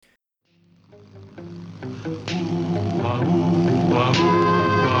When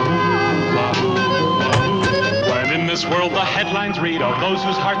in this world the headlines read of those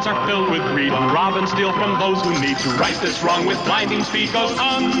whose hearts are filled with greed, who rob and steal from those who need to right this wrong with blinding speed, goes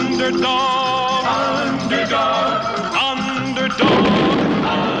underdog, underdog, underdog,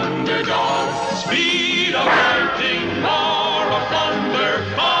 underdog. Speed of writing, roar of thunder,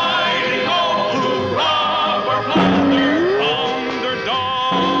 fighting all who rob or plunder. Underdog.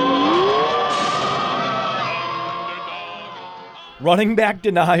 Running back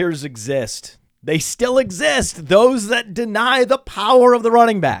deniers exist. They still exist, those that deny the power of the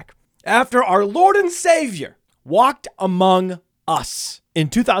running back. After our Lord and Savior walked among us in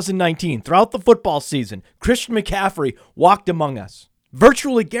 2019, throughout the football season, Christian McCaffrey walked among us,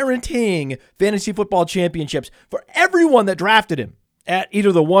 virtually guaranteeing fantasy football championships for everyone that drafted him at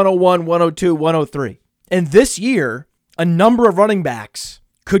either the 101, 102, 103. And this year, a number of running backs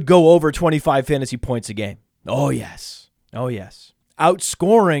could go over 25 fantasy points a game. Oh, yes. Oh, yes.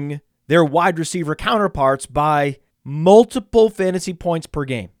 Outscoring their wide receiver counterparts by multiple fantasy points per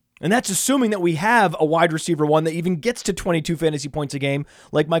game. And that's assuming that we have a wide receiver one that even gets to 22 fantasy points a game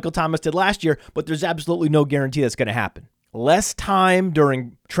like Michael Thomas did last year, but there's absolutely no guarantee that's going to happen. Less time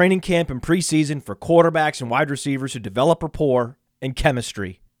during training camp and preseason for quarterbacks and wide receivers to develop rapport and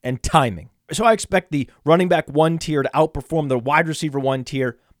chemistry and timing. So I expect the running back one tier to outperform the wide receiver one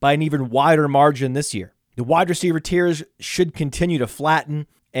tier by an even wider margin this year. The wide receiver tiers should continue to flatten,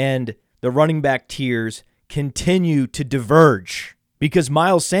 and the running back tiers continue to diverge because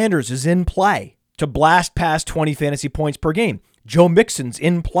Miles Sanders is in play to blast past 20 fantasy points per game. Joe Mixon's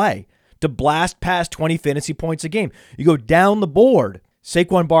in play to blast past 20 fantasy points a game. You go down the board,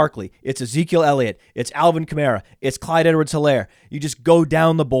 Saquon Barkley, it's Ezekiel Elliott, it's Alvin Kamara, it's Clyde Edwards-Helaire. You just go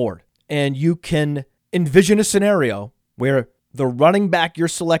down the board, and you can envision a scenario where the running back you're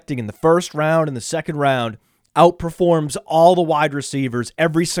selecting in the first round and the second round outperforms all the wide receivers,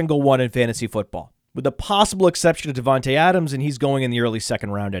 every single one in fantasy football, with the possible exception of Devontae Adams, and he's going in the early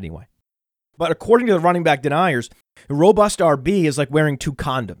second round anyway. But according to the running back deniers, a robust RB is like wearing two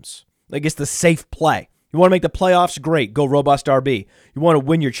condoms. Like, it's the safe play. You want to make the playoffs? Great, go robust RB. You want to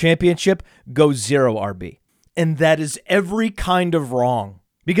win your championship? Go zero RB. And that is every kind of wrong.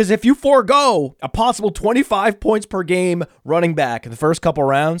 Because if you forego a possible 25 points per game running back in the first couple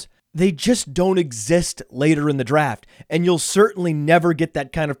rounds, they just don't exist later in the draft. And you'll certainly never get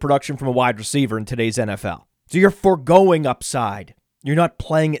that kind of production from a wide receiver in today's NFL. So you're foregoing upside. You're not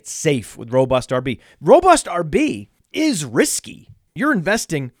playing it safe with robust RB. Robust RB is risky. You're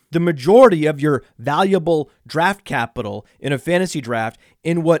investing the majority of your valuable draft capital in a fantasy draft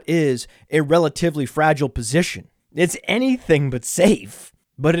in what is a relatively fragile position. It's anything but safe,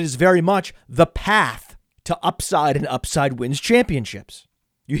 but it is very much the path to upside, and upside wins championships.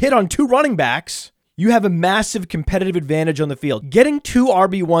 You hit on two running backs, you have a massive competitive advantage on the field. Getting two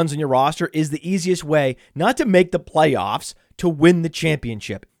RB1s in your roster is the easiest way not to make the playoffs, to win the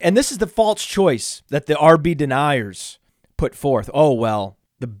championship. And this is the false choice that the RB deniers put forth. Oh, well,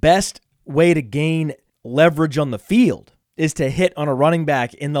 the best way to gain leverage on the field is to hit on a running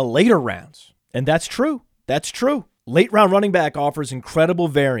back in the later rounds. And that's true. That's true. Late round running back offers incredible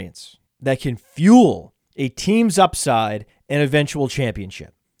variance that can fuel a team's upside and eventual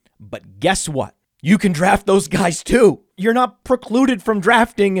championship. But guess what? You can draft those guys too. You're not precluded from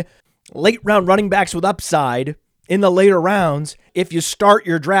drafting late round running backs with upside in the later rounds if you start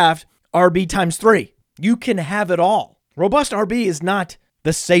your draft RB times 3. You can have it all. Robust RB is not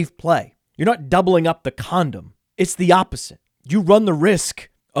the safe play. You're not doubling up the condom. It's the opposite. You run the risk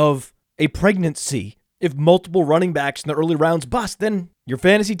of a pregnancy if multiple running backs in the early rounds bust. Then your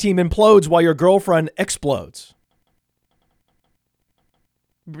fantasy team implodes while your girlfriend explodes.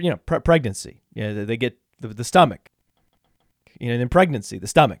 You know, pregnancy. Yeah, they get the stomach. You know, and then pregnancy, the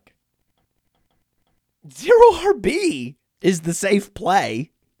stomach. Zero RB is the safe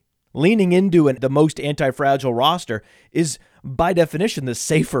play. Leaning into the most anti-fragile roster is, by definition, the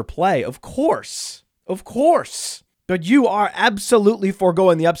safer play. Of course. Of course. But you are absolutely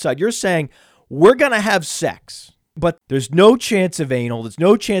foregoing the upside. You're saying, we're going to have sex, but there's no chance of anal. There's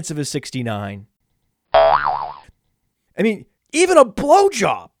no chance of a 69. I mean, even a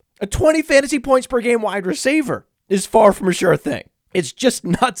blowjob, a 20 fantasy points per game wide receiver is far from a sure thing. It's just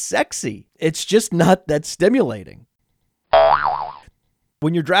not sexy. It's just not that stimulating.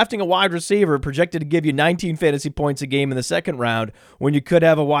 When you're drafting a wide receiver projected to give you 19 fantasy points a game in the second round, when you could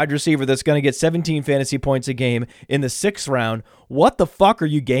have a wide receiver that's going to get 17 fantasy points a game in the sixth round, what the fuck are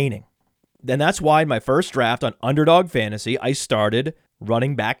you gaining? And that's why in my first draft on Underdog Fantasy, I started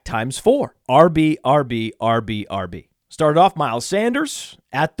running back times 4. RB, RB, RB, RB. Started off Miles Sanders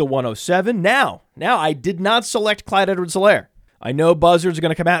at the 107. Now I did not select Clyde Edwards-Helaire. I know buzzards are going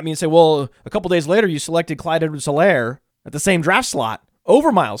to come at me and say, well, a couple days later you selected Clyde Edwards-Helaire at the same draft slot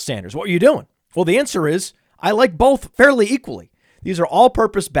over Miles Sanders. What are you doing? Well, the answer is I like both fairly equally. These are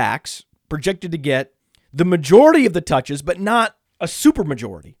all-purpose backs projected to get the majority of the touches, but not a super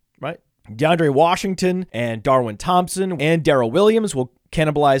majority, right? DeAndre Washington and Darwin Thompson and Darrell Williams will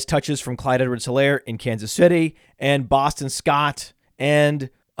cannibalize touches from Clyde Edwards-Helaire in Kansas City, and Boston Scott and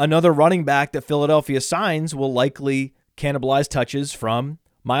another running back that Philadelphia signs will likely cannibalize touches from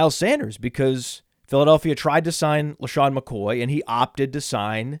Miles Sanders because Philadelphia tried to sign LaShawn McCoy and he opted to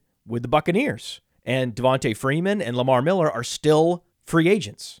sign with the Buccaneers. And Devontae Freeman and Lamar Miller are still free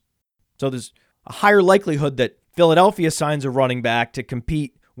agents. So there's a higher likelihood that Philadelphia signs a running back to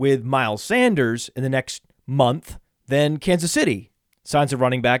compete with Miles Sanders in the next month than Kansas City signs a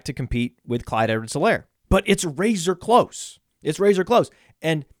running back to compete with Clyde Edwards-Helaire. But it's razor close. It's razor close.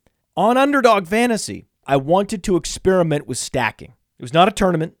 And on Underdog Fantasy, I wanted to experiment with stacking. It was not a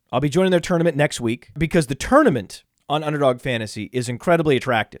tournament. I'll be joining their tournament next week because the tournament on Underdog Fantasy is incredibly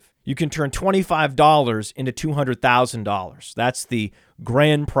attractive. You can turn $25 into $200,000. That's the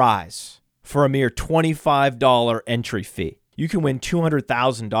grand prize for a mere $25 entry fee. You can win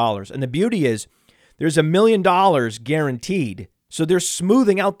 $200,000. And the beauty is there's $1 million guaranteed. So they're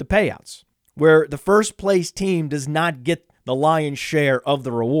smoothing out the payouts where the first place team does not get the lion's share of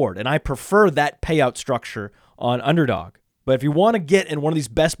the reward. And I prefer that payout structure on Underdog. But if you want to get in one of these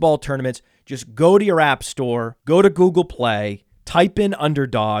best ball tournaments, just go to your app store, go to Google Play, type in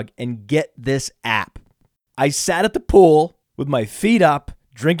Underdog, and get this app. I sat at the pool with my feet up,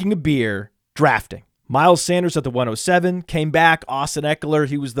 drinking a beer, drafting. Miles Sanders at the 107, came back. Austin Eckler,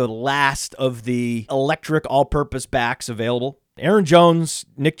 he was the last of the electric all-purpose backs available. Aaron Jones,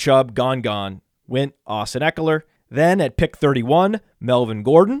 Nick Chubb, gone. Went Austin Eckler. Then at pick 31, Melvin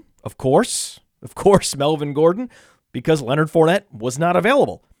Gordon. Of course, Melvin Gordon, because Leonard Fournette was not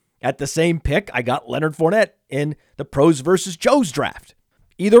available. At the same pick, I got Leonard Fournette in the Pros versus Joes draft.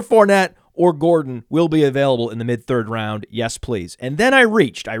 Either Fournette or Gordon will be available in the mid-third round. Yes, please. And then I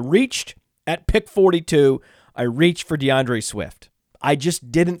reached at pick 42, I reached for DeAndre Swift. I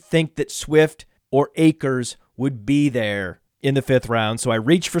just didn't think that Swift or Akers would be there in the 5th round, so I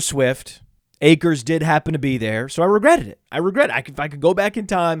reached for Swift. Akers did happen to be there, so I regretted it. If I could go back in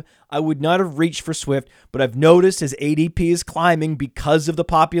time, I would not have reached for Swift, but I've noticed his ADP is climbing because of the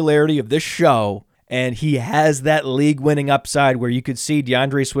popularity of this show, and he has that league-winning upside where you could see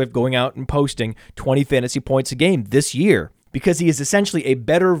DeAndre Swift going out and posting 20 fantasy points a game this year because he is essentially a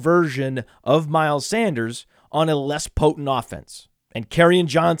better version of Miles Sanders on a less potent offense. And Kerryon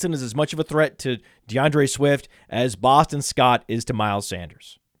Johnson is as much of a threat to DeAndre Swift as Boston Scott is to Miles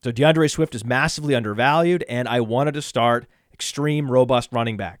Sanders. So DeAndre Swift is massively undervalued, and I wanted to start extreme, robust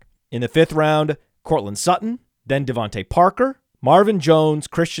running back. In the 5th round, Cortland Sutton, then Devontae Parker, Marvin Jones,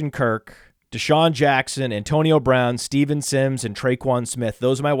 Christian Kirk, Deshaun Jackson, Antonio Brown, Steven Sims, and Traquan Smith.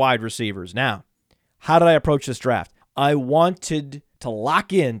 Those are my wide receivers. Now, how did I approach this draft? I wanted to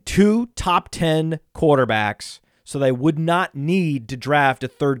lock in 2 top 10 quarterbacks so that I would not need to draft a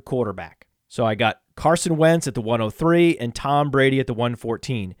third quarterback. So I got Carson Wentz at the 103 and Tom Brady at the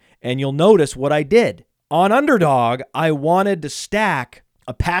 114. And you'll notice what I did. On Underdog, I wanted to stack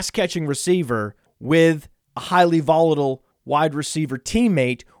a pass-catching receiver with a highly volatile wide receiver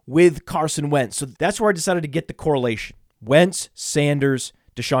teammate with Carson Wentz. So that's where I decided to get the correlation. Wentz, Sanders,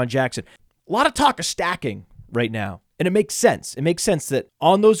 Deshaun Jackson. A lot of talk of stacking right now. And it makes sense. It makes sense that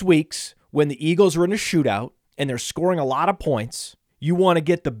on those weeks when the Eagles are in a shootout and they're scoring a lot of points, you want to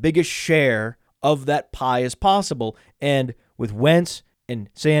get the biggest share of that pie as possible. And with Wentz and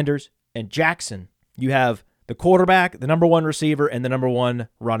Sanders and Jackson, you have the quarterback, the number 1 receiver, and the number 1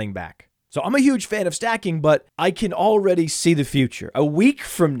 running back. So I'm a huge fan of stacking, but I can already see the future. A week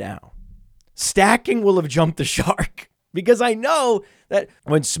from now, stacking will have jumped the shark. Because I know that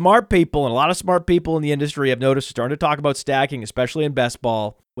when smart people, and a lot of smart people in the industry I've noticed starting to talk about stacking, especially in best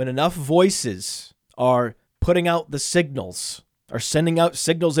ball, when enough voices are putting out the signals, are sending out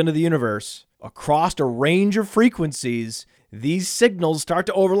signals into the universe across a range of frequencies, these signals start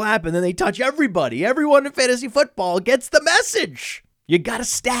to overlap and then they touch everybody. Everyone in fantasy football gets the message. You got to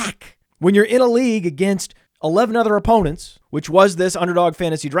stack. When you're in a league against 11 other opponents, which was this Underdog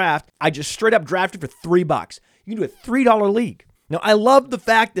Fantasy Draft, I just straight up drafted for $3. You can do a $3 league. Now, I love the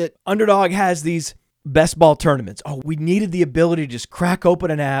fact that Underdog has these best ball tournaments. Oh, we needed the ability to just crack open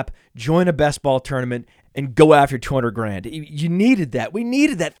an app, join a best ball tournament, and go after $200,000. You needed that. We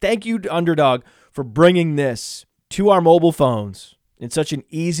needed that. Thank you to Underdog for bringing this to our mobile phones in such an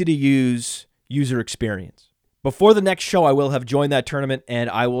easy-to-use user experience. Before the next show, I will have joined that tournament and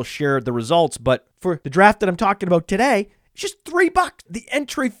I will share the results. But for the draft that I'm talking about today, it's just $3. The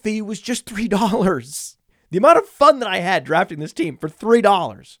entry fee was just $3. The amount of fun that I had drafting this team for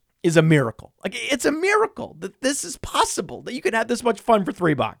 $3 is a miracle. Like, it's a miracle that this is possible, that you can have this much fun for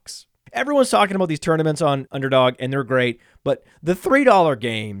 $3. Everyone's talking about these tournaments on Underdog, and they're great, but the $3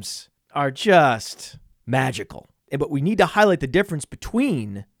 games are just magical. But we need to highlight the difference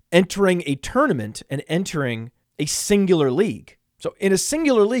between entering a tournament and entering a singular league. So in a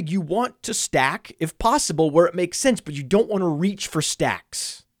singular league, you want to stack, if possible, where it makes sense, but you don't want to reach for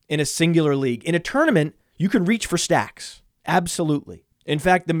stacks in a singular league. In a tournament, you can reach for stacks. Absolutely. In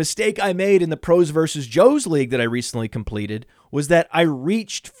fact, the mistake I made in the Pros versus Joes league that I recently completed was that I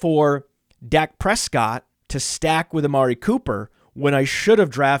reached for Dak Prescott to stack with Amari Cooper when I should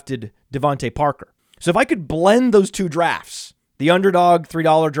have drafted Devontae Parker. So if I could blend those two drafts, the Underdog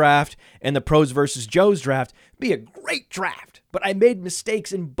 $3 draft and the Pros versus Joes draft, it'd be a great draft. But I made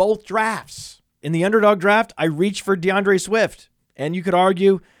mistakes in both drafts. In the Underdog draft, I reached for DeAndre Swift. And you could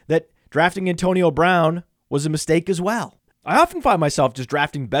argue that drafting Antonio Brown was a mistake as well. I often find myself just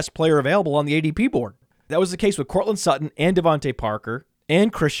drafting best player available on the ADP board. That was the case with Cortland Sutton and Devontae Parker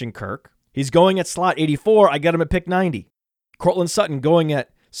and Christian Kirk. He's going at slot 84. I got him at pick 90. Cortland Sutton going at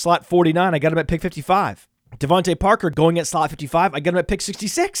slot 49. I got him at pick 55. Devontae Parker going at slot 55. I got him at pick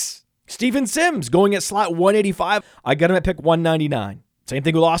 66. Steven Sims going at slot 185. I got him at pick 199. Same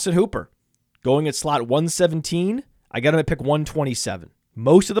thing with Austin Hooper. Going at slot 117. I got him at pick 127.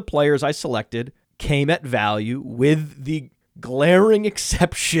 Most of the players I selected came at value with the glaring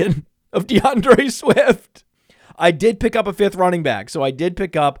exception of DeAndre Swift. I did pick up a fifth running back. So I did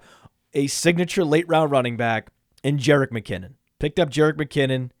pick up a signature late round running back in Jerick McKinnon. Picked up Jerick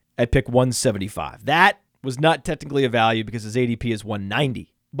McKinnon at pick 175. That was not technically a value because his ADP is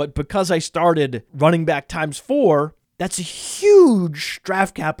 190. But because I started running back times 4, that's a huge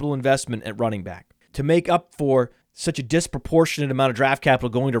draft capital investment at running back. To make up for such a disproportionate amount of draft capital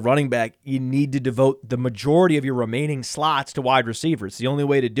going to running back, you need to devote the majority of your remaining slots to wide receivers. It's the only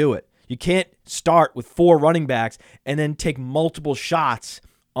way to do it. You can't start with 4 running backs and then take multiple shots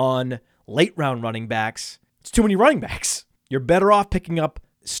on late round running backs. It's too many running backs. You're better off picking up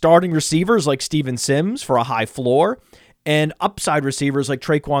starting receivers like Steven Sims for a high floor and upside receivers like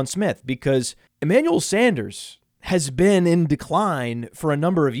Traquan Smith, because Emmanuel Sanders has been in decline for a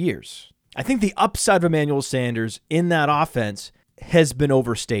number of years. I think the upside of Emmanuel Sanders in that offense has been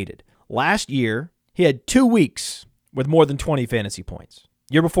overstated. Last year, he had 2 weeks with more than 20 fantasy points.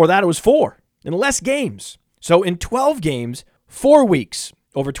 Year before that, it was 4 in less games. So in 12 games, 4 weeks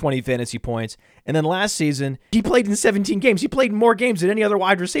over 20 fantasy points. And then last season, he played in 17 games. He played in more games than any other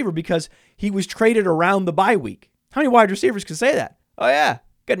wide receiver because he was traded around the bye week. How many wide receivers can say that? Oh yeah,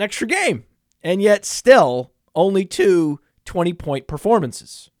 got an extra game. And yet still only 2 20-point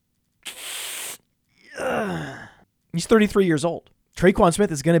performances. He's 33 years old. Traquan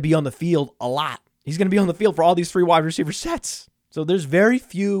Smith is going to be on the field a lot. He's going to be on the field for all these 3 wide receiver sets. So there's very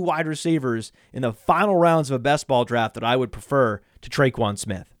few wide receivers in the final rounds of a best ball draft that I would prefer to Traquan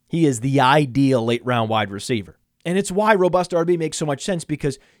Smith. He is the ideal late round wide receiver. And it's why Robust RB makes so much sense,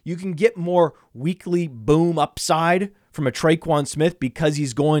 because you can get more weekly boom upside from a Traquan Smith because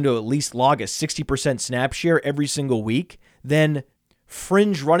he's going to at least log a 60% snap share every single week than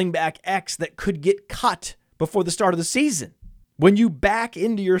fringe running back X that could get cut before the start of the season. When you back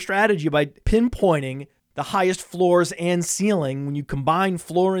into your strategy by pinpointing the highest floors and ceiling, when you combine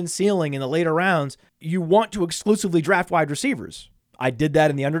floor and ceiling in the later rounds, you want to exclusively draft wide receivers. I did that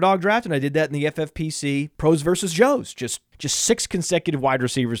in the Underdog draft, and I did that in the FFPC Pros versus Joes. Just 6 consecutive wide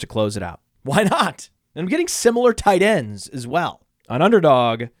receivers to close it out. Why not? And I'm getting similar tight ends as well. On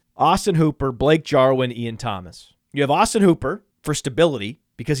Underdog, Austin Hooper, Blake Jarwin, Ian Thomas. You have Austin Hooper for stability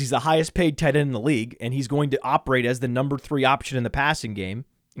because he's the highest paid tight end in the league, and he's going to operate as the number 3 option in the passing game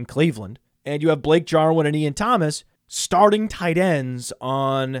in Cleveland. And you have Blake Jarwin and Ian Thomas starting tight ends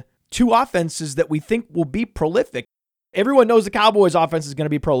on 2 offenses that we think will be prolific. Everyone knows the Cowboys offense is going to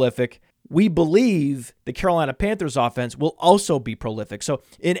be prolific. We believe the Carolina Panthers offense will also be prolific. So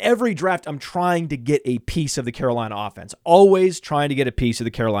in every draft, I'm trying to get a piece of the Carolina offense. Always trying to get a piece of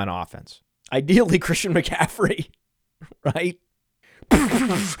the Carolina offense. Ideally, Christian McCaffrey, right?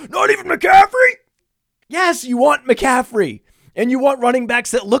 Not even McCaffrey? Yes, you want McCaffrey. And you want running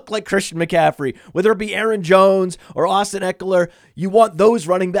backs that look like Christian McCaffrey, whether it be Aaron Jones or Austin Eckler. You want those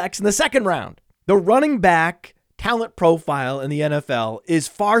running backs in the second round. The running back talent profile in the NFL is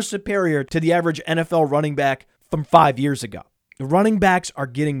far superior to the average NFL running back from 5 years ago. The running backs are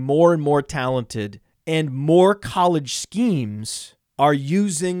getting more and more talented, and more college schemes are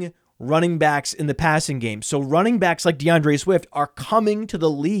using running backs in the passing game. So running backs like DeAndre Swift are coming to the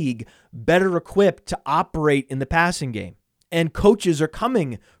league better equipped to operate in the passing game. And coaches are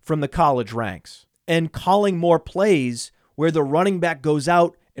coming from the college ranks and calling more plays where the running back goes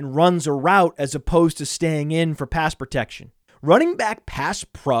out and runs a route as opposed to staying in for pass protection. Running back pass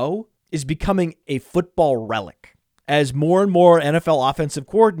pro is becoming a football relic as more and more NFL offensive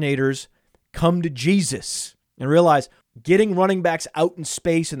coordinators come to Jesus and realize getting running backs out in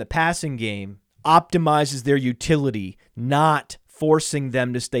space in the passing game optimizes their utility, not forcing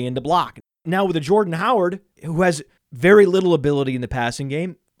them to stay in the block. Now with a Jordan Howard, who has very little ability in the passing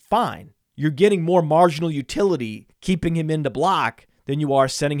game, fine. You're getting more marginal utility keeping him in the block than you are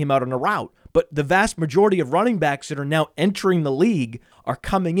sending him out on a route. But the vast majority of running backs that are now entering the league are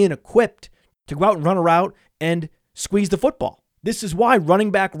coming in equipped to go out and run a route and squeeze the football. This is why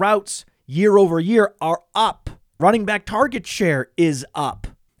running back routes year over year are up. Running back target share is up.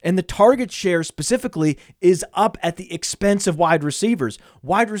 And the target share specifically is up at the expense of wide receivers.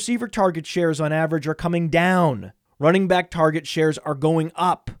 Wide receiver target shares on average are coming down. Running back target shares are going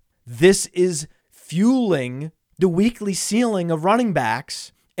up. This is fueling the weekly ceiling of running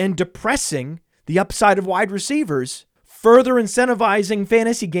backs and depressing the upside of wide receivers, further incentivizing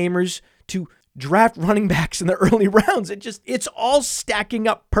fantasy gamers to draft running backs in the early rounds. It's all stacking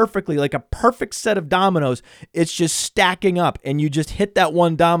up perfectly, like a perfect set of dominoes. It's just stacking up, and you just hit that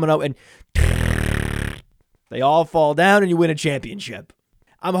one domino and they all fall down and you win a championship.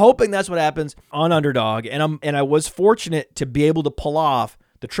 I'm hoping that's what happens on Underdog, and I was fortunate to be able to pull off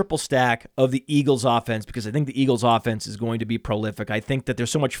the triple stack of the Eagles offense because I think the Eagles offense is going to be prolific. I think that there's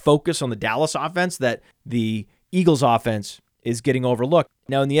so much focus on the Dallas offense that the Eagles offense is getting overlooked.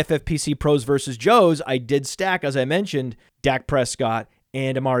 Now in the FFPC Pros versus Joes, I did stack, as I mentioned, Dak Prescott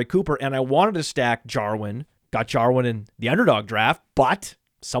and Amari Cooper, and I wanted to stack Jarwin. Got Jarwin in the Underdog draft, but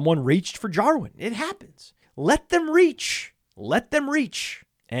someone reached for Jarwin. It happens. Let them reach. Let them reach.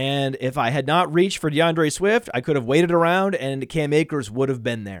 And if I had not reached for DeAndre Swift, I could have waited around and Cam Akers would have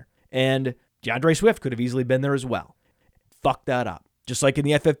been there. And DeAndre Swift could have easily been there as well. Fuck that up. Just like in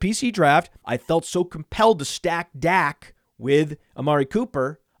the FFPC draft, I felt so compelled to stack Dak with Amari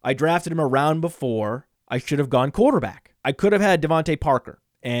Cooper. I drafted him a round before I should have gone quarterback. I could have had Devontae Parker.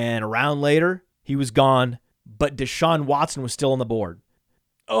 And a round later, he was gone, but Deshaun Watson was still on the board.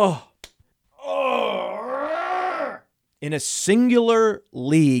 In a singular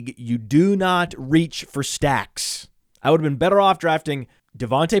league, you do not reach for stacks. I would have been better off drafting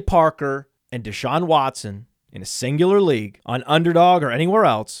Devontae Parker and Deshaun Watson in a singular league on Underdog or anywhere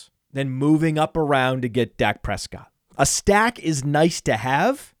else than moving up around to get Dak Prescott. A stack is nice to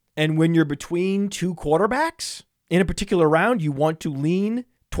have, and when you're between two quarterbacks in a particular round, you want to lean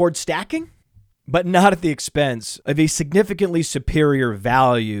towards stacking, but not at the expense of a significantly superior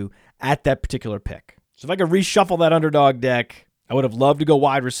value at that particular pick. So if I could reshuffle that Underdog deck, I would have loved to go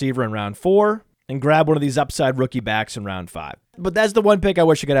wide receiver in round 4 and grab one of these upside rookie backs in round 5. But that's the one pick I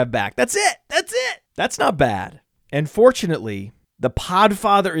wish I could have back. That's it. That's not bad. And fortunately, the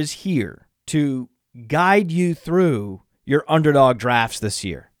Podfather is here to guide you through your Underdog drafts this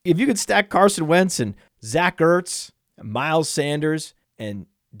year. If you could stack Carson Wentz and Zach Ertz, Miles Sanders, and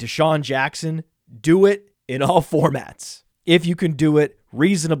Deshaun Jackson, do it in all formats. If you can do it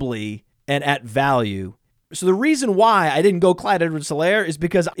reasonably and at value. So the reason why I didn't go Clyde Edwards-Helaire is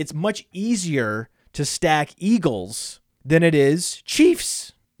because it's much easier to stack Eagles than it is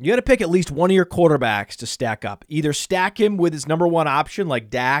Chiefs. You got to pick at least one of your quarterbacks to stack up. Either stack him with his number one option like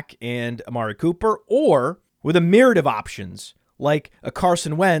Dak and Amari Cooper, or with a myriad of options like a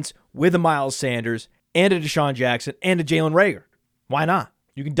Carson Wentz with a Miles Sanders and a Deshaun Jackson and a Jalen Reagor. Why not?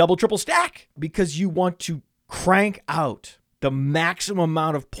 You can double, triple stack because you want to crank out the maximum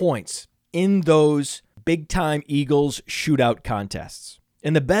amount of points in those big-time Eagles shootout contests.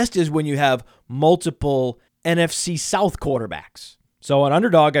 And the best is when you have multiple NFC South quarterbacks. So on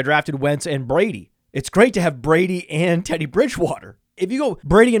Underdog, I drafted Wentz and Brady. It's great to have Brady and Teddy Bridgewater. If you go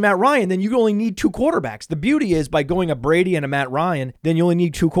Brady and Matt Ryan, then you only need 2 quarterbacks. The beauty is by going a Brady and a Matt Ryan, then you only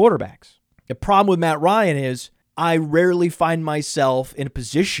need 2 quarterbacks. The problem with Matt Ryan is I rarely find myself in a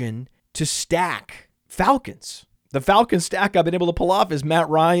position to stack Falcons. The Falcon stack I've been able to pull off is Matt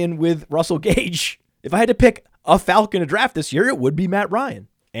Ryan with Russell Gage. If I had to pick a Falcon to draft this year, it would be Matt Ryan.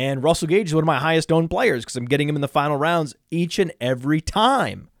 And Russell Gage is one of my highest owned players because I'm getting him in the final rounds each and every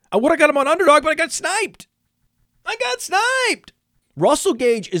time. I would have got him on Underdog, but I got sniped. Russell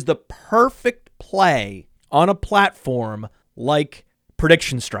Gage is the perfect play on a platform like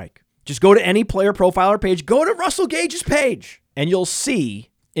Prediction Strike. Just go to any player profiler page, go to Russell Gage's page, and you'll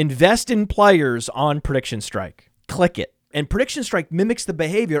see invest in players on Prediction Strike. Click it. And Prediction Strike mimics the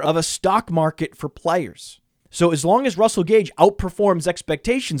behavior of a stock market for players. So as long as Russell Gage outperforms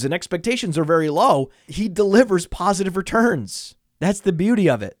expectations, and expectations are very low, he delivers positive returns. That's the beauty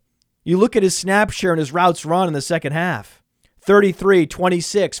of it. You look at his snap share and his routes run in the second half. 33,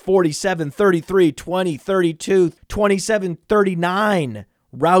 26, 47, 33, 20, 32, 27, 39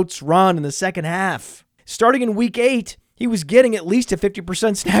 routes run in the second half. Starting in week 8, he was getting at least a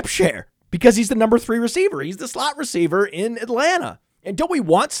 50% snap share because he's the number 3 receiver. He's the slot receiver in Atlanta. And don't we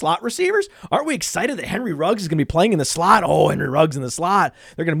want slot receivers? Aren't we excited that Henry Ruggs is going to be playing in the slot? Oh, Henry Ruggs in the slot.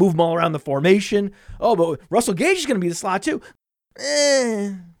 They're going to move him all around the formation. Oh, but Russell Gage is going to be the slot too.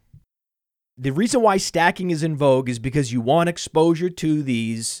 The reason why stacking is in vogue is because you want exposure to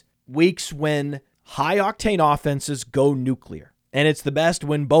these weeks when high-octane offenses go nuclear. And it's the best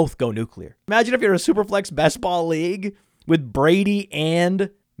when both go nuclear. Imagine if you're a Superflex best ball league with Brady and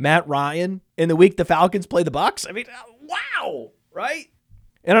Matt Ryan in the week the Falcons play the Bucs. I mean, wow, right?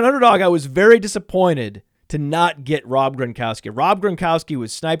 And on Underdog, I was very disappointed to not get Rob Gronkowski. Rob Gronkowski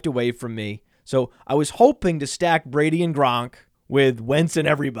was sniped away from me. So I was hoping to stack Brady and Gronk with Wentz and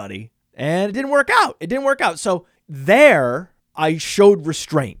everybody. And it didn't work out. So there, I showed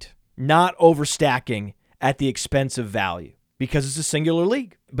restraint, not overstacking at the expense of value because it's a singular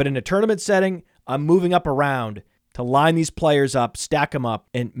league. But in a tournament setting, I'm moving up around to line these players up, stack them up,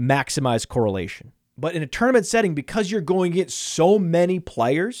 and maximize correlation. But in a tournament setting, because you're going against so many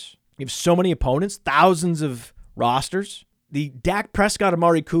players, you have so many opponents, thousands of rosters, the Dak Prescott,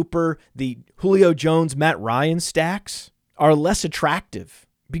 Amari Cooper, the Julio Jones, Matt Ryan stacks are less attractive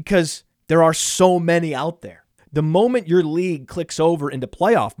because there are so many out there. The moment your league clicks over into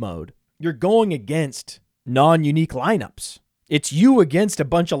playoff mode, you're going against non-unique lineups. It's you against a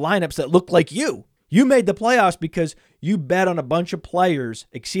bunch of lineups that look like you. You made the playoffs because you bet on a bunch of players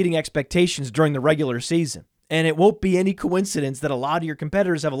exceeding expectations during the regular season. And it won't be any coincidence that a lot of your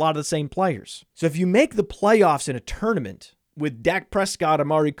competitors have a lot of the same players. So if you make the playoffs in a tournament with Dak Prescott,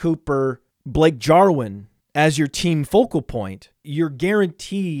 Amari Cooper, Blake Jarwin as your team focal point, you're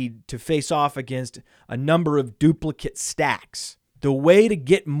guaranteed to face off against a number of duplicate stacks. The way to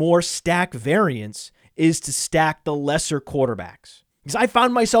get more stack variance is to stack the lesser quarterbacks. Because I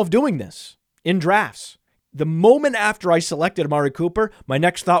found myself doing this in drafts. The moment after I selected Amari Cooper, my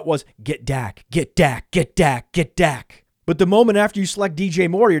next thought was, get Dak, get Dak, get Dak, get Dak. But the moment after you select DJ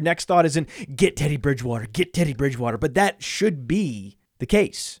Moore, your next thought isn't, get Teddy Bridgewater, get Teddy Bridgewater. But that should be the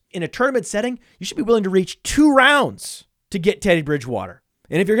case. In a tournament setting, you should be willing to reach 2 rounds to get Teddy Bridgewater.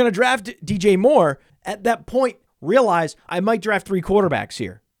 And if you're going to draft DJ Moore, at that point, realize I might draft 3 quarterbacks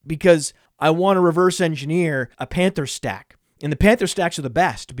here because I want to reverse engineer a Panther stack. And the Panther stacks are the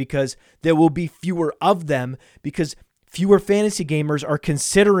best because there will be fewer of them because fewer fantasy gamers are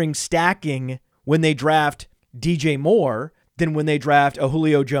considering stacking when they draft DJ Moore than when they draft a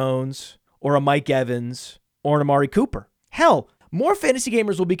Julio Jones or a Mike Evans or an Amari Cooper. Hell, more fantasy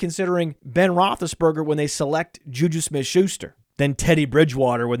gamers will be considering Ben Roethlisberger when they select Juju Smith-Schuster than Teddy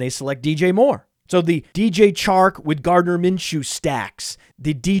Bridgewater when they select DJ Moore. So the DJ Chark with Gardner Minshew stacks,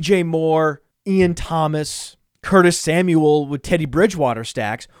 the DJ Moore, Ian Thomas, Curtis Samuel with Teddy Bridgewater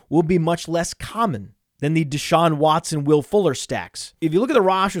stacks will be much less common than the Deshaun Watson, Will Fuller stacks. If you look at the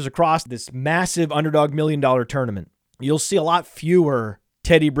rosters across this massive Underdog $1 million tournament, you'll see a lot fewer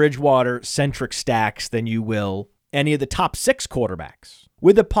Teddy Bridgewater-centric stacks than you will any of the top 6 quarterbacks,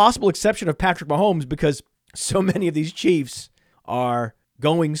 with the possible exception of Patrick Mahomes because so many of these Chiefs are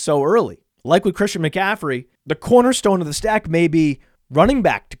going so early. Like with Christian McCaffrey, the cornerstone of the stack may be running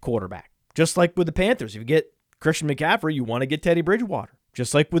back to quarterback, just like with the Panthers. If you get Christian McCaffrey, you want to get Teddy Bridgewater.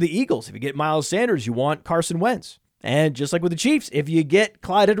 Just like with the Eagles, if you get Miles Sanders, you want Carson Wentz. And just like with the Chiefs, if you get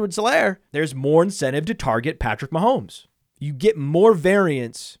Clyde Edwards-Helaire, there's more incentive to target Patrick Mahomes. You get more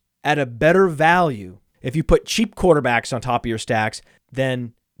variance at a better value if you put cheap quarterbacks on top of your stacks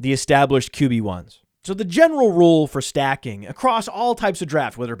than the established QB1s. So the general rule for stacking across all types of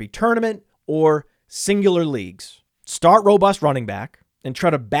drafts, whether it be tournament or singular leagues, start robust running back and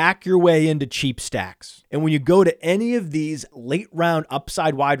try to back your way into cheap stacks. And when you go to any of these late round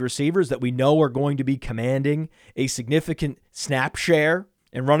upside wide receivers that we know are going to be commanding a significant snap share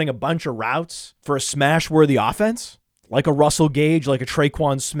and running a bunch of routes for a smash-worthy offense, like a Russell Gage, like a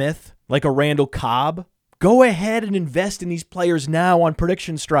Traquan Smith, like a Randall Cobb, go ahead and invest in these players now on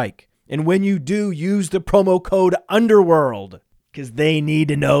Prediction Strike. And when you do, use the promo code UNDERWORLD because they need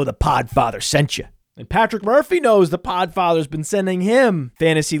to know the Podfather sent you. And Patrick Murphy knows the Podfather's been sending him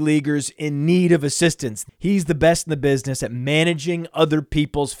fantasy leaguers in need of assistance. He's the best in the business at managing other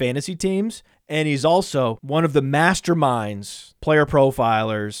people's fantasy teams. And he's also one of the masterminds, player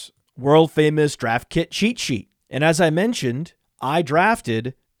profilers, world famous draft kit cheat sheet. And as I mentioned, I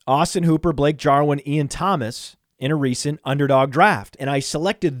drafted Austin Hooper, Blake Jarwin, Ian Thomas in a recent underdog draft. And I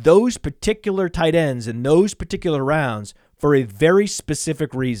selected those particular tight ends in those particular rounds for a very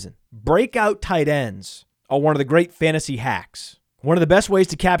specific reason. Breakout tight ends are one of the great fantasy hacks. One of the best ways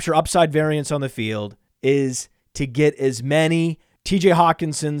to capture upside variance on the field is to get as many TJ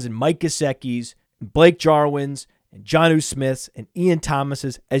Hawkinsons and Mike Gesicki's, and Blake Jarwins and Jonnu Smiths and Ian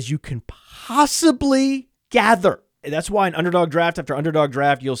Thomases as you can possibly gather. And that's why in underdog draft after underdog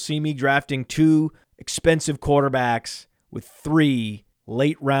draft, you'll see me drafting 2 expensive quarterbacks with 3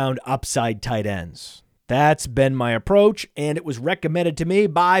 late-round upside tight ends. That's been my approach, and it was recommended to me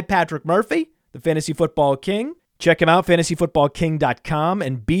by Patrick Murphy, the Fantasy Football King. Check him out, fantasyfootballking.com,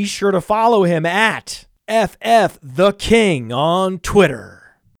 and be sure to follow him at FFTheKing on Twitter.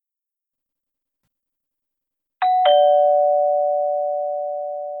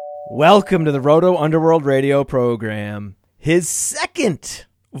 Welcome to the Roto Underworld radio program, his second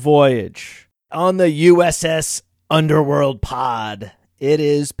voyage on the USS Underworld pod. It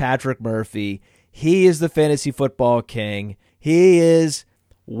is Patrick Murphy. He is the Fantasy Football King. He is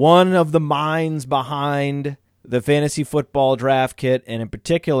one of the minds behind the Fantasy Football Draft Kit, and in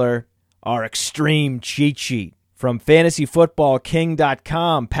particular, our extreme cheat sheet. From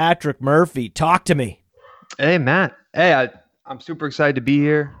fantasyfootballking.com, Patrick Murphy, talk to me. Hey, Matt. Hey, I'm super excited to be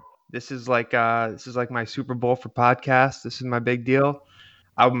here. This is like my Super Bowl for podcasts. This is my big deal.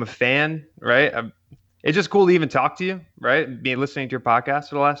 I'm a fan, right? It's just cool to even talk to you, right? Being listening to your podcast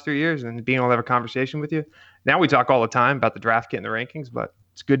for the last 3 years and being able to have a conversation with you. Now we talk all the time about the draft kit and the rankings, but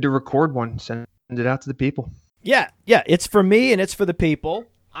it's good to record one, send it out to the people. Yeah, it's for me and it's for the people.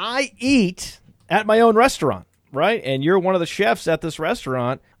 I eat at my own restaurant, right? And you're one of the chefs at this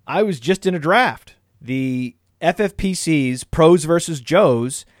restaurant. I was just in a draft, the FFPC's Pros versus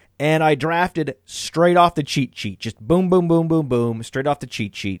Joes, and I drafted straight off the cheat sheet. Just boom, boom, boom, boom, boom, straight off the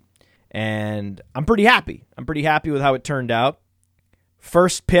cheat sheet. And I'm pretty happy. I'm pretty happy with how it turned out.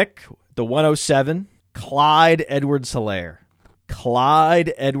 First pick, the 107, Clyde Edwards-Helaire.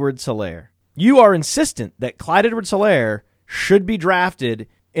 Clyde Edwards-Helaire. You are insistent that Clyde Edwards-Helaire should be drafted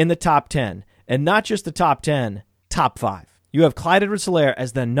in the top 10. And not just the top 10, top 5. You have Clyde Edwards-Helaire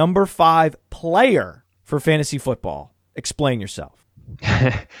as the number 5 player for fantasy football. Explain yourself.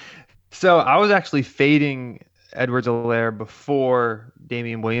 So I was actually fading Edwards-Helaire before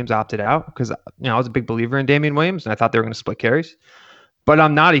Damian Williams opted out because I was a big believer in Damian Williams and I thought they were going to split carries. But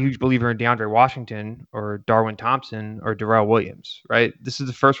I'm not a huge believer in DeAndre Washington or Darwin Thompson or Darrell Williams, right? This is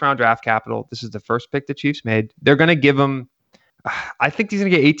the first round draft capital. This is the first pick the Chiefs made. They're going to give him, I think he's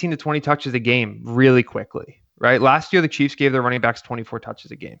going to get 18 to 20 touches a game really quickly, right? Last year, the Chiefs gave their running backs 24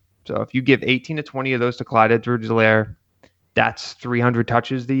 touches a game. So if you give 18 to 20 of those to Clyde Edwards-Helaire, that's 300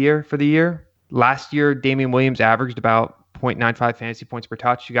 touches for the year. Last year, Damian Williams averaged about 0.95 fantasy points per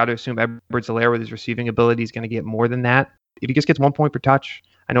touch. You got to assume Edwards-Helaire with his receiving ability is going to get more than that. If he just gets 1 point per touch,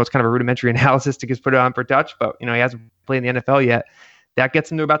 I know it's kind of a rudimentary analysis to just put it on per touch, but he hasn't played in the NFL yet. That gets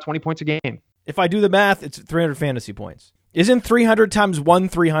him to about 20 points a game. If I do the math, it's 300 fantasy points. Isn't 300 times 1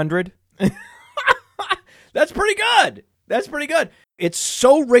 300? That's pretty good. That's pretty good. It's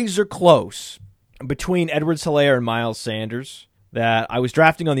so razor close between Edwards-Helaire and Miles Sanders that I was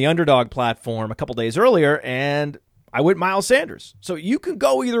drafting on the Underdog platform a couple days earlier, and I went Miles Sanders. So you can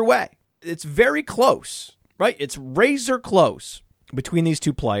go either way. It's very close, right? It's razor close between these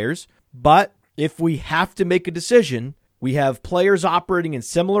two players. But if we have to make a decision, we have players operating in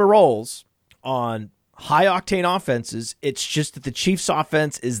similar roles on high-octane offenses. It's just that the Chiefs'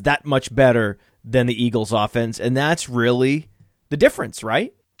 offense is that much better than the Eagles' offense, and that's really the difference,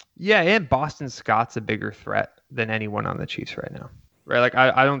 right? Yeah, and Boston Scott's a bigger threat than anyone on the Chiefs right now, right? Like,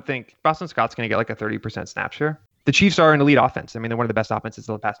 I don't think Boston Scott's going to get like a 30% snap share. The Chiefs are an elite offense. I mean, they're one of the best offenses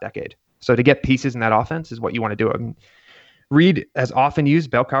of the past decade. So to get pieces in that offense is what you want to do. I mean, Reed has often used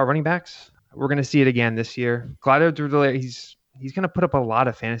bell cow running backs. We're going to see it again this year. Clyde Edwards-Helaire, he's going to put up a lot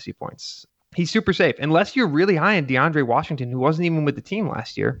of fantasy points. He's super safe, unless you're really high in DeAndre Washington, who wasn't even with the team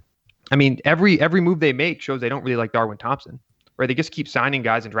last year. I mean, every move they make shows they don't really like Darwin Thompson, right? They just keep signing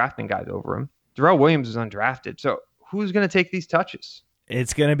guys and drafting guys over him. Darrell Williams is undrafted. So who's going to take these touches?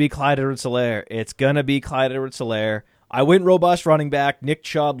 It's going to be Clyde Edwards-Helaire. It's going to be Clyde Edwards-Helaire. I went robust running back, Nick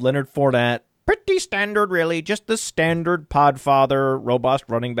Chubb, Leonard Fournette. Pretty standard, really. Just the standard Podfather, robust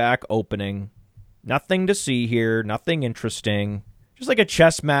running back opening. Nothing to see here. Nothing interesting. Just like a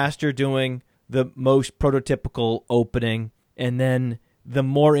chess master doing the most prototypical opening. And then the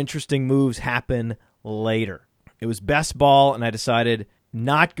more interesting moves happen later. It was best ball, and I decided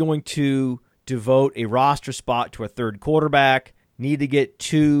not going to devote a roster spot to a third quarterback. Need to get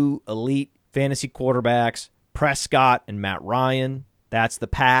 2 elite fantasy quarterbacks Prescott and Matt Ryan. That's the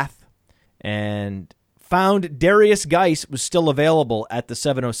path. And found Darius Geis was still available at the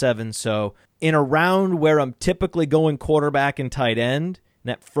 707. So in a round where I'm typically going quarterback and tight end, in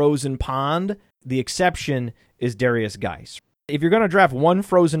that frozen pond, the exception is Darius Geis. If you're going to draft one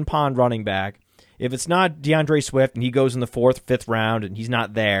frozen pond running back, if it's not DeAndre Swift and he goes in the 4th, 5th round and he's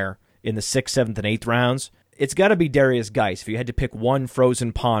not there in the 6th, 7th, and 8th rounds, it's got to be Darius Geis if you had to pick one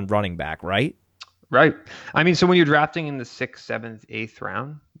frozen pond running back, right? Right. I mean, so when you're drafting in the 6th, 7th, 8th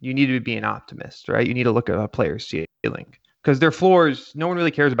round, you need to be an optimist, right? You need to look at a player's ceiling because their floors, no one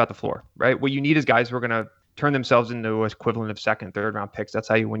really cares about the floor, right? What you need is guys who are going to turn themselves into equivalent of 2nd, 3rd round picks. That's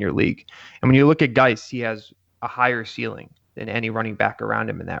how you win your league. And when you look at Geis, he has a higher ceiling than any running back around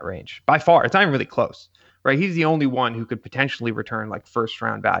him in that range. By far, it's not even really close, right? He's the only one who could potentially return like 1st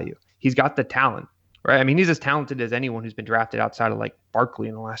round value. He's got the talent, right? I mean, he's as talented as anyone who's been drafted outside of like Barkley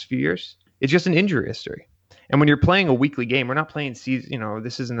in the last few years. It's just an injury history. And when you're playing a weekly game, we're not playing season,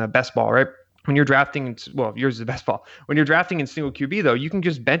 this isn't the best ball, right? When you're drafting, well, yours is the best ball. When you're drafting in single QB, though, you can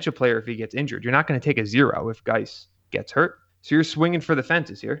just bench a player if he gets injured. You're not going to take a 0 if Geis gets hurt. So you're swinging for the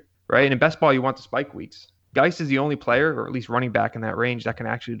fences here, right? And in best ball, you want the spike weeks. Geis is the only player, or at least running back in that range, that can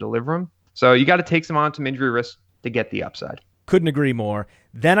actually deliver him. So you got to take some injury risk to get the upside. Couldn't agree more.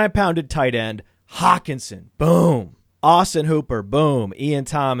 Then I pounded tight end. Hockenson, boom. Austin Hooper, boom. Ian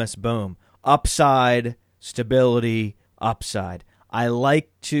Thomas, boom. Upside, stability, upside. I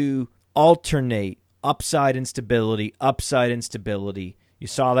like to alternate upside and stability, upside and stability. You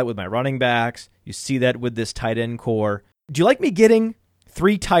saw that with my running backs. You see that with this tight end core. Do you like me getting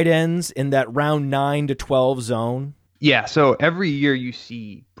 3 tight ends in that round 9 to 12 zone? Yeah, so every year you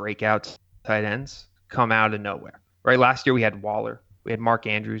see breakout tight ends come out of nowhere, right? Last year we had Waller. We had Mark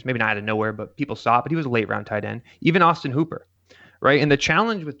Andrews, maybe not out of nowhere, but people saw it, but he was a late round tight end. Even Austin Hooper, right? And the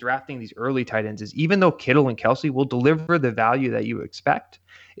challenge with drafting these early tight ends is even though Kittle and Kelsey will deliver the value that you expect,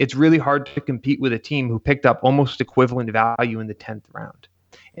 it's really hard to compete with a team who picked up almost equivalent value in the 10th round.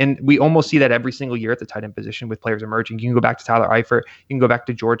 And we almost see that every single year at the tight end position with players emerging. You can go back to Tyler Eifert. You can go back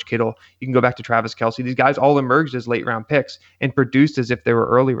to George Kittle. You can go back to Travis Kelsey. These guys all emerged as late round picks and produced as if they were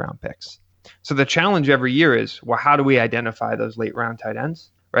early round picks. So the challenge every year is, well, how do we identify those late round tight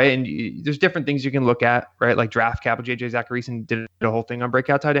ends, right? And there's different things you can look at, right? Like draft capital. JJ Zachariason did a whole thing on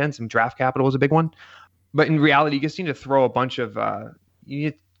breakout tight ends. Some draft capital was a big one. But in reality, you just need to throw a bunch of, you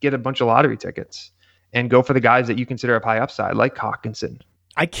need to get a bunch of lottery tickets and go for the guys that you consider have high upside, like Hockenson.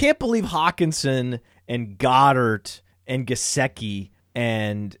 I can't believe Hockenson and Goddard and Gesicki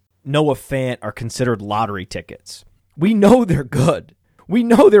and Noah Fant are considered lottery tickets. We know they're good. We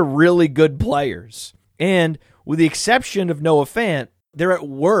know they're really good players. And with the exception of Noah Fant, they're at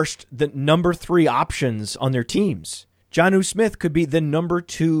worst the number 3 options on their teams. Jonnu Smith could be the number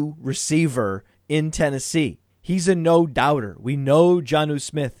 2 receiver in Tennessee. He's a no-doubter. We know Jonnu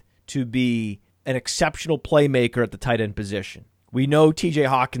Smith to be an exceptional playmaker at the tight end position. We know TJ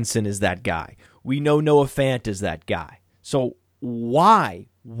Hockenson is that guy. We know Noah Fant is that guy. So why?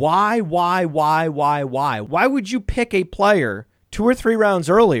 Why would you pick a player 2 or 3 rounds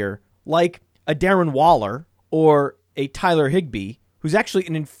earlier, like a Darren Waller or a Tyler Higbee, who's actually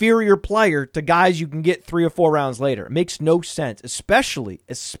an inferior player to guys you can get 3 or 4 rounds later? It makes no sense, especially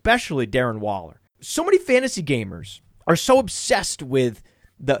Darren Waller. So many fantasy gamers are so obsessed with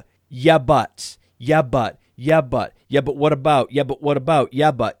the yeah, but, what about, yeah, but what about, yeah, but what about,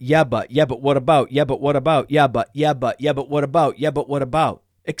 yeah, but what about, yeah, but what about,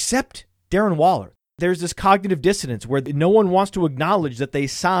 except Darren Waller. There's this cognitive dissonance where no one wants to acknowledge that they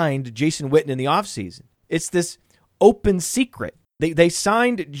signed Jason Witten in the offseason. It's this open secret. They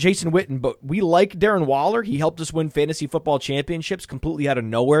signed Jason Witten, but we like Darren Waller. He helped us win fantasy football championships completely out of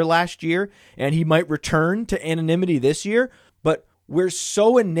nowhere last year, and he might return to anonymity this year. But we're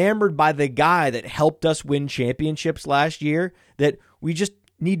so enamored by the guy that helped us win championships last year that we just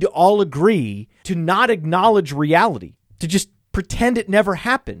need to all agree to not acknowledge reality, to just pretend it never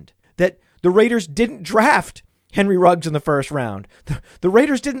happened, that the Raiders didn't draft Henry Ruggs in the first round. The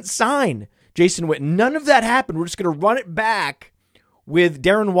Raiders didn't sign Jason Witten. None of that happened. We're just going to run it back with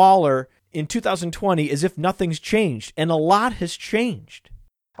Darren Waller in 2020 as if nothing's changed. And a lot has changed.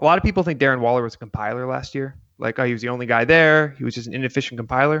 A lot of people think Darren Waller was a compiler last year. Like, oh, he was the only guy there. He was just an inefficient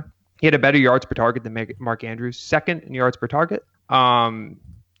compiler. He had a better yards per target than Mark Andrews, 2nd in yards per target.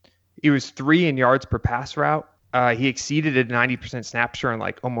 He was 3 in yards per pass route. He exceeded a 90% snap share in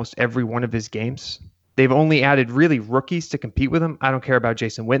like almost every one of his games. They've only added really rookies to compete with him. I don't care about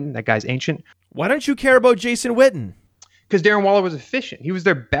Jason Witten. That guy's ancient. Why don't you care about Jason Witten? Because Darren Waller was efficient. He was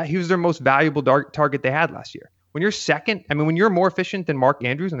their most valuable target they had last year. When you're second, I mean, when you're more efficient than Mark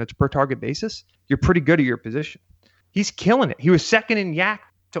Andrews on a per target basis, you're pretty good at your position. He's killing it. He was second in yak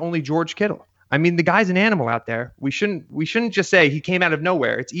to only George Kittle. I mean, the guy's an animal out there. We shouldn't just say he came out of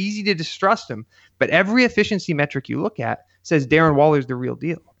nowhere. It's easy to distrust him, but every efficiency metric you look at says Darren Waller's the real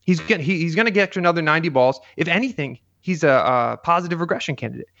deal. He's going to get another 90 balls. If anything, he's a positive regression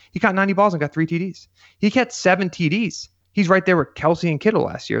candidate. He caught 90 balls and got 3 TDs. He caught 7 TDs. He's right there with Kelsey and Kittle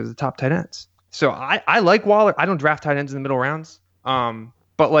last year as the top tight ends. So I like Waller. I don't draft tight ends in the middle rounds.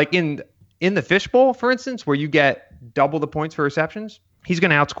 But like in the fishbowl, for instance, where you get double the points for receptions, he's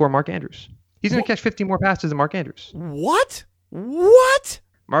going to outscore Mark Andrews. He's going to catch 15 more passes than Mark Andrews. What?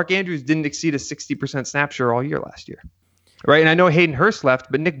 Mark Andrews didn't exceed a 60% snap share all year last year. Right? And I know Hayden Hurst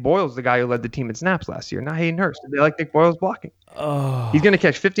left, but Nick Boyle's the guy who led the team in snaps last year, not Hayden Hurst. They like Nick Boyle's blocking. He's going to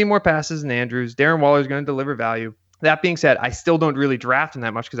catch 15 more passes than Andrews. Darren Waller's going to deliver value. That being said, I still don't really draft him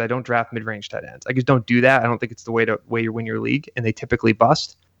that much because I don't draft mid-range tight ends. I just don't do that. I don't think it's the way you win your league, and they typically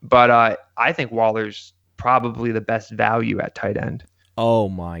bust. But I think Waller's probably the best value at tight end. Oh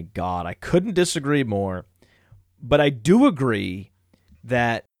my God, I couldn't disagree more. But I do agree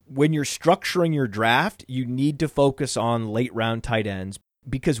that when you're structuring your draft, you need to focus on late round tight ends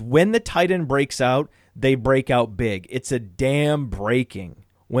because when the tight end breaks out, they break out big. It's a damn breaking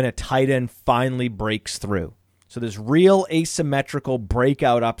when a tight end finally breaks through. So there's real asymmetrical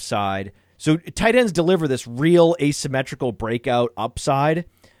breakout upside. So tight ends deliver this real asymmetrical breakout upside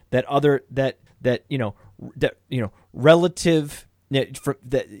relative for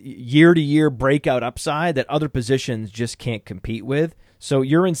the year-to-year breakout upside that other positions just can't compete with. So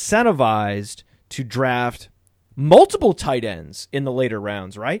you're incentivized to draft multiple tight ends in the later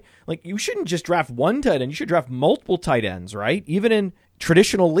rounds, right? Like you shouldn't just draft one tight end. You should draft multiple tight ends, right? Even in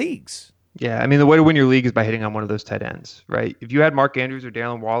traditional leagues. Yeah, I mean, the way to win your league is by hitting on one of those tight ends, right? If you had Mark Andrews or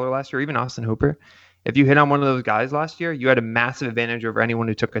Darren Waller last year, or even Austin Hooper, if you hit on one of those guys last year, you had a massive advantage over anyone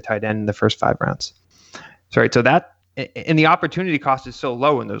who took a tight end in the first 5 rounds. So, right, so that, and the opportunity cost is so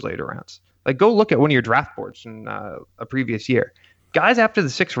low in those later rounds. Like, go look at one of your draft boards in a previous year. Guys after the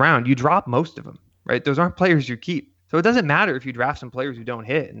 6th round, you drop most of them, right? Those aren't players you keep. So it doesn't matter if you draft some players who don't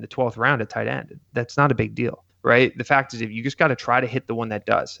hit in the 12th round at tight end. That's not a big deal, right? The fact is, if you just got to try to hit the one that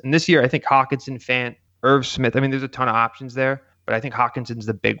does. And this year, I think Hawkinson, Fant, Irv Smith, I mean, there's a ton of options there, but I think Hawkinson's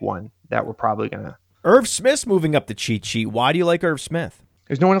the big one that we're probably going to. Irv Smith's moving up the cheat sheet. Why do you like Irv Smith?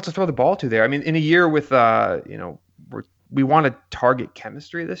 There's no one else to throw the ball to there. I mean, in a year with, we want to target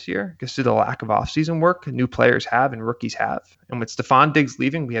chemistry this year because of the lack of offseason work new players have and rookies have. And with Stephon Diggs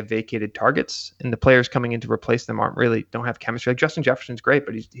leaving, we have vacated targets, and the players coming in to replace them don't have chemistry. Like Justin Jefferson's great,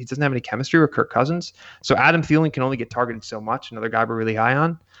 but he doesn't have any chemistry with Kirk Cousins. So Adam Thielen can only get targeted so much. Another guy we're really high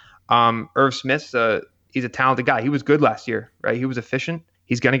on. Irv Smith, he's a talented guy. He was good last year, right? He was efficient.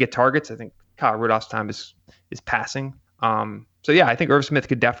 He's going to get targets. I think Kyle Rudolph's time is passing. So yeah, I think Irv Smith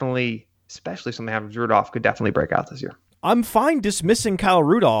could definitely, especially something happens with Rudolph, could definitely break out this year. I'm fine dismissing Kyle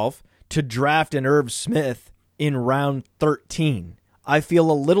Rudolph to draft an Irv Smith in round 13. I feel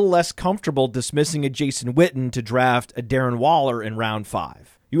a little less comfortable dismissing a Jason Witten to draft a Darren Waller in round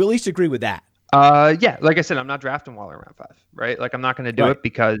 5. You at least agree with that? Yeah, like I said, I'm not drafting Waller in round 5, right? Like I'm not going to do it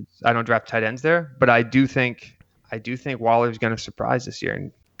because I don't draft tight ends there, but I do think Waller's going to surprise this year.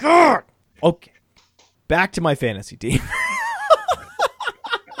 And God! Okay, back to my fantasy team.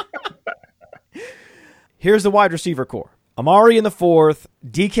 Here's the wide receiver core. Amari in the 4th,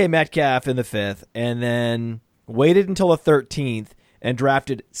 DK Metcalf in the 5th, and then waited until the 13th and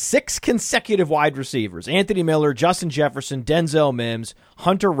drafted 6 consecutive wide receivers. Anthony Miller, Justin Jefferson, Denzel Mims,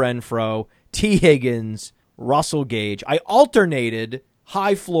 Hunter Renfrow, T. Higgins, Russell Gage. I alternated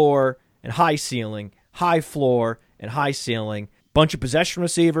high floor and high ceiling, high floor and high ceiling, bunch of possession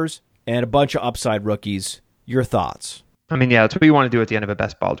receivers, and a bunch of upside rookies. Your thoughts? I mean, yeah, that's what you want to do at the end of a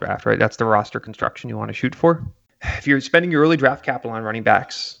best ball draft, right? That's the roster construction you want to shoot for. If you're spending your early draft capital on running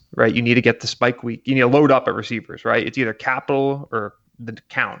backs, right, you need to get the spike week. You need to load up at receivers, right? It's either capital or the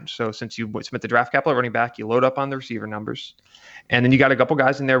count. So since you spent the draft capital at running back, you load up on the receiver numbers. And then you got a couple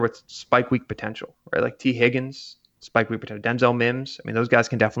guys in there with spike week potential, right? Like T. Higgins, spike week potential. Denzel Mims. I mean, those guys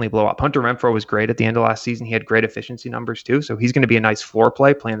can definitely blow up. Hunter Renfrow was great at the end of last season. He had great efficiency numbers too. So he's going to be a nice floor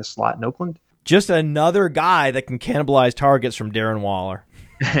play playing the slot in Oakland. Just another guy that can cannibalize targets from Darren Waller.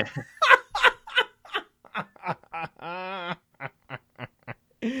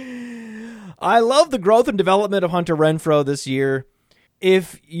 I love the growth and development of Hunter Renfrow this year.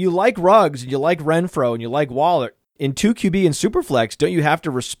 If you like Ruggs and you like Renfrow and you like Waller, in 2QB and Superflex, don't you have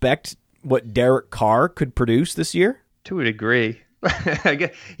to respect what Derek Carr could produce this year? To a degree.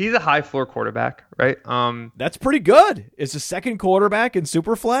 He's a high floor quarterback, right? That's pretty good. It's a second quarterback in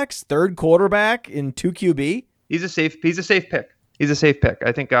Superflex, third quarterback in 2QB. He's a safe pick. He's a safe pick.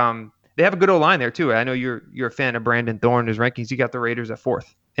 I think they have a good O-line there too. I know you're a fan of Brandon Thorne. His rankings, you got the Raiders at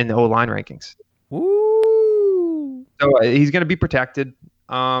 4th in the O-line rankings. Ooh. So he's going to be protected.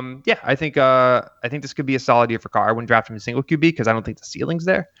 I think this could be a solid year for Carr. I wouldn't draft him in single QB because I don't think the ceiling's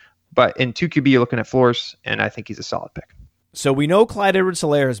there. But in 2 QB, you're looking at floors, and I think he's a solid pick. So we know Clyde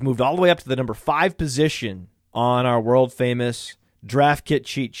Edwards-Helaire has moved all the way up to the number 5 position on our world-famous draft kit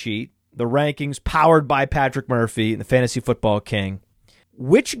cheat sheet, the rankings powered by Patrick Murphy, the Fantasy Football King.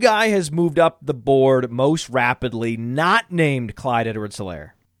 Which guy has moved up the board most rapidly, not named Clyde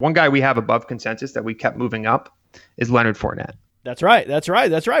Edwards-Helaire? One guy we have above consensus that we kept moving up is Leonard Fournette. That's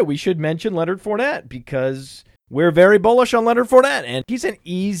right. We should mention Leonard Fournette because we're very bullish on Leonard Fournette, and he's an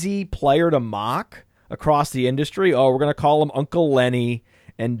easy player to mock across the industry. Oh, we're going to call him Uncle Lenny,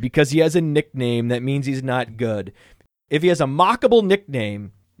 and because he has a nickname, that means he's not good. If he has a mockable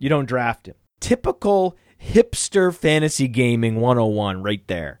nickname, you don't draft him. Typical hipster fantasy gaming 101 right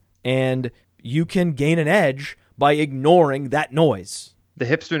there. And you can gain an edge by ignoring that noise. The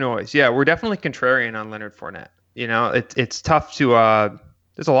hipster noise. Yeah, we're definitely contrarian on Leonard Fournette. You know, it's tough to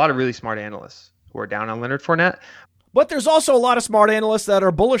there's a lot of really smart analysts who are down on Leonard Fournette. But there's also a lot of smart analysts that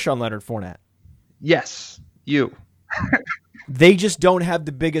are bullish on Leonard Fournette. Yes, you. They just don't have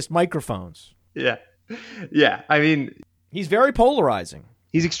the biggest microphones. Yeah. I mean, he's very polarizing.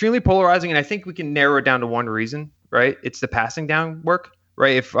 He's extremely polarizing, and I think we can narrow it down to one reason, right? It's the passing down work,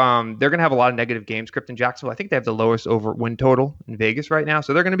 right? If they're going to have a lot of negative game script in Jacksonville, I think they have the lowest over win total in Vegas right now,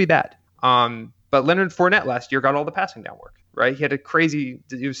 so they're going to be bad. But Leonard Fournette last year got all the passing down work, right? He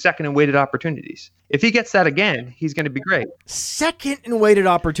was second in weighted opportunities. If he gets that again, he's going to be great. Second in weighted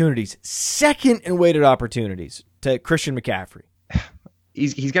opportunities to Christian McCaffrey.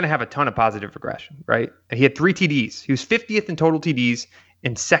 He's going to have a ton of positive regression, right? And he had 3 TDs. He was 50th in total TDs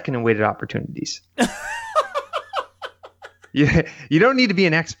and second in weighted opportunities. You don't need to be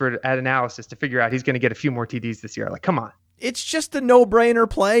an expert at analysis to figure out he's going to get a few more TDs this year. Like, come on. It's just a no-brainer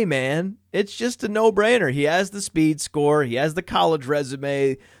play, man. It's just a no-brainer. He has the speed score. He has the college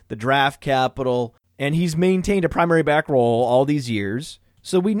resume, the draft capital, and he's maintained a primary back role all these years.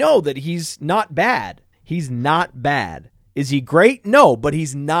 So we know that he's not bad. He's not bad. Is he great? No, but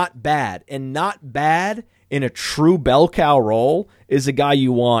he's not bad. And not bad in a true bell cow role is a guy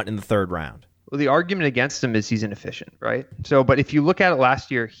you want in the 3rd round. Well, the argument against him is he's inefficient, right? But if you look at it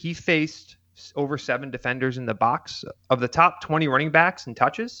last year, he faced over 7 defenders in the box. Of the top 20 running backs in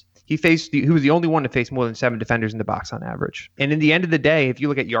touches, he was the only one to face more than 7 defenders in the box on average. And in the end of the day, if you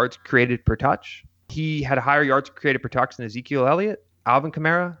look at yards created per touch, he had higher yards created per touch than Ezekiel Elliott, Alvin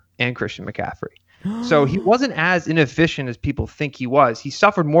Kamara, and Christian McCaffrey. So he wasn't as inefficient as people think he was. He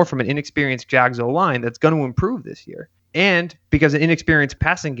suffered more from an inexperienced Jags O-line that's going to improve this year. And because of an inexperienced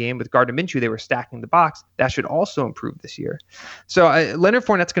passing game with Gardner Minshew, they were stacking the box. That should also improve this year. So Leonard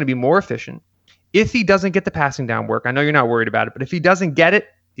Fournette's going to be more efficient. If he doesn't get the passing down work, I know you're not worried about it, but if he doesn't get it,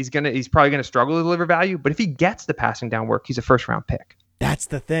 he's probably going to struggle to deliver value. But if he gets the passing down work, he's a 1st-round pick. That's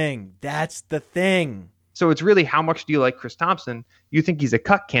the thing. So it's really how much do you like Chris Thompson? You think he's a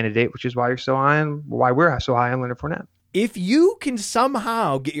cut candidate, which is why we're so high on Leonard Fournette. If you can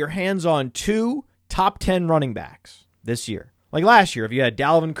somehow get your hands on 2 top 10 running backs this year, like last year, if you had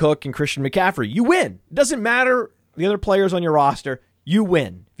Dalvin Cook and Christian McCaffrey, you win. It doesn't matter the other players on your roster. You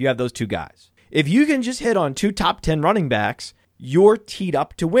win if you have those 2 guys. If you can just hit on 2 top 10 running backs, you're teed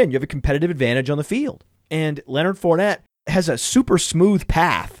up to win. You have a competitive advantage on the field. And Leonard Fournette has a super smooth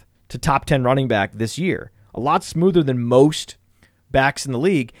path to top 10 running back this year. A lot smoother than most backs in the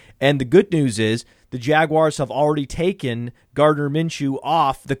league. And the good news is the Jaguars have already taken Gardner Minshew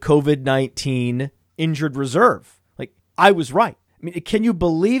off the COVID-19 injured reserve. Like, I was right. I mean, can you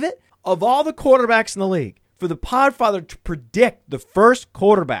believe it? Of all the quarterbacks in the league, for the Podfather to predict the first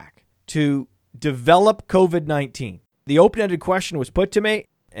quarterback to develop COVID-19, the open-ended question was put to me,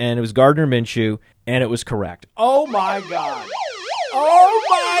 and it was Gardner Minshew, and it was correct. Oh, my God. Oh,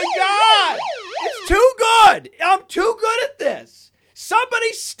 my God. It's too good. I'm too good at this.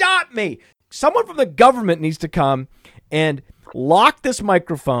 Somebody stop me. Someone from the government needs to come and lock this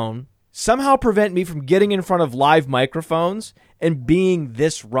microphone, somehow prevent me from getting in front of live microphones and being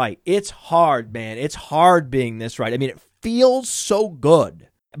this right. It's hard, man. It's hard being this right. I mean, it feels so good.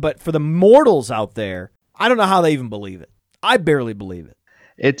 But for the mortals out there, I don't know how they even believe it. I barely believe it.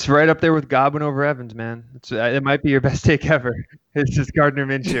 It's right up there with Godwin over Evans, man. It might be your best take ever. It's just Gardner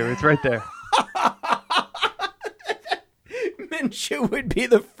Minshew. It's right there. Minshew would be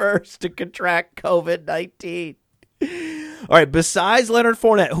the first to contract COVID-19. All right, besides Leonard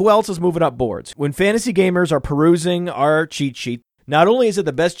Fournette, who else is moving up boards? When fantasy gamers are perusing our cheat sheet, Not only is it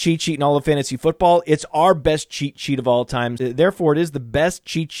the best cheat sheet in all of fantasy football, it's our best cheat sheet of all time. Therefore, it is the best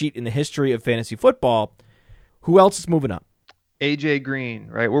cheat sheet in the history of fantasy football. Who else is moving up? AJ Green,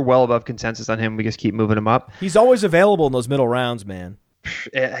 right? We're well above consensus on him. We just keep moving him up. He's always available in those middle rounds, man.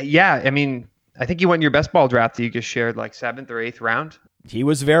 Yeah, I mean, I think he went in your best ball draft that you just shared, like 7th or 8th round. He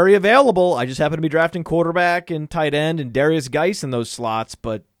was very available. I just happened to be drafting quarterback and tight end and Darius Geis in those slots,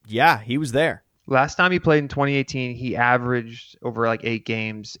 but yeah, he was there. Last time he played in 2018, he averaged over like 8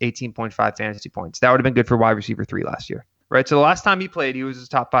 games, 18.5 fantasy points. That would have been good for wide receiver 3 last year, right? So the last time he played, he was his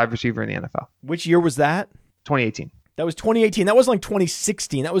top 5 receiver in the NFL. Which year was that? 2018. That was 2018. That wasn't like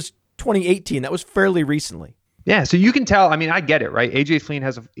 2016. That was 2018. That was fairly recently. Yeah, so you can tell. I mean, I get it, right?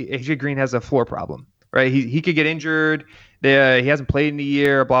 AJ Green has a floor problem, right? He could get injured. He hasn't played in a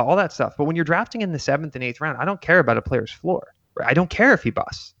year, blah, all that stuff. But when you're drafting in the 7th and 8th round, I don't care about a player's floor. Right? I don't care if he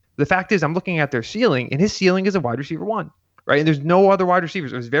busts. The fact is, I'm looking at their ceiling, and his ceiling is a wide receiver 1, right? And there's no other wide receivers.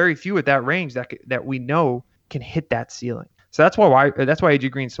 There's very few at that range that we know can hit that ceiling. So that's why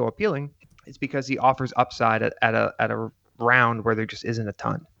AJ Green's so appealing. It's because he offers upside at a round where there just isn't a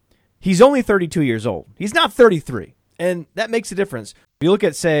ton. He's only 32 years old. He's not 33, and that makes a difference. If you look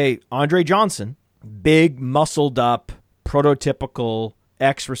at, say, Andre Johnson, big, muscled up, prototypical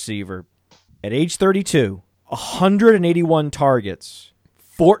X-receiver, at age 32, 181 targets,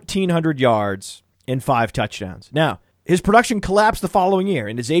 1,400 yards, and 5 touchdowns. Now, his production collapsed the following year.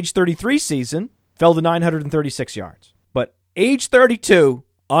 In his age 33 season, fell to 936 yards. But age 32,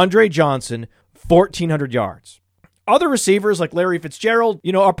 Andre Johnson, 1,400 yards. Other receivers like Larry Fitzgerald,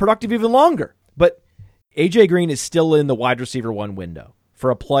 are productive even longer. But AJ Green is still in the wide receiver 1 window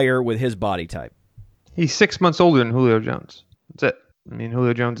for a player with his body type. He's 6 months older than Julio Jones. That's it. I mean,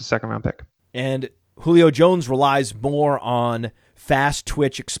 Julio Jones is a 2nd-round pick. And Julio Jones relies more on fast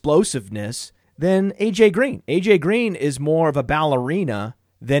twitch explosiveness than AJ Green. AJ Green is more of a ballerina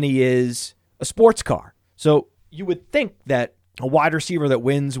than he is a sports car. So you would think that a wide receiver that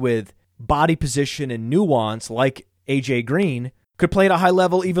wins with body position and nuance like AJ Green could play at a high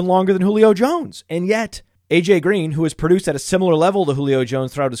level even longer than Julio Jones. And yet, AJ Green, who has produced at a similar level to Julio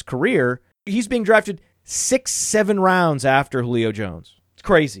Jones throughout his career, he's being drafted 6-7 rounds after Julio Jones. It's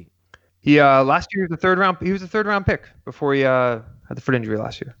crazy. He last year was he was a 3rd-round pick before he had the foot injury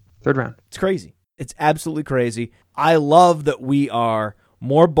last year. 3rd round. It's crazy. It's absolutely crazy. I love that we are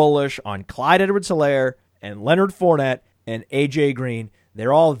more bullish on Clyde Edwards-Helaire and Leonard Fournette and AJ Green.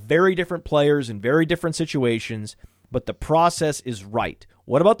 They're all very different players in very different situations, but the process is right.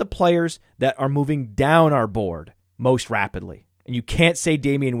 What about the players that are moving down our board most rapidly? And you can't say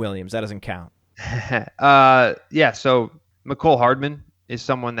Damian Williams. That doesn't count. Yeah, so McCole Hardman is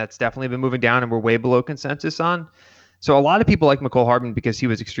someone that's definitely been moving down and we're way below consensus on. So a lot of people like McCole Hardman because he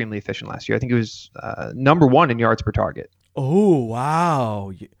was extremely efficient last year. I think he was number 1 in yards per target. Oh,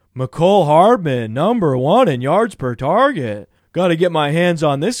 wow. McCole Hardman, number 1 in yards per target. Got to get my hands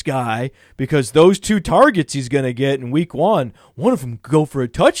on this guy because those 2 targets he's going to get in week 1, one of them could go for a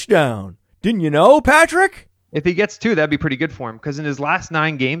touchdown. Didn't you know, Patrick? If he gets 2, that'd be pretty good for him because in his last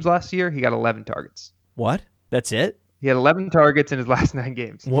 9 games last year, he got 11 targets. What? That's it? He had 11 targets in his last 9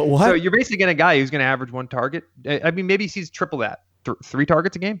 games. What? So you're basically getting a guy who's going to average 1 target. I mean, maybe he sees triple that. 3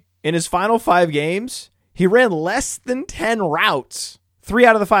 targets a game? In his final 5 games, he ran less than 10 routes. 3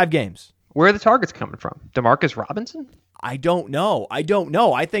 out of the 5 games. Where are the targets coming from? Demarcus Robinson? I don't know. I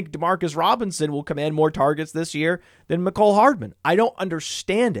think Demarcus Robinson will command more targets this year than McCole Hardman. I don't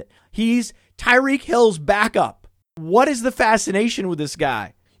understand it. He's Tyreek Hill's backup. What is the fascination with this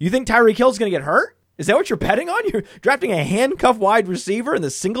guy? You think Tyreek Hill's going to get hurt? Is that what you're betting on? You're drafting a handcuff wide receiver in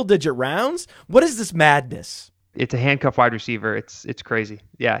the single-digit rounds? What is this madness? It's a handcuff wide receiver. It's crazy.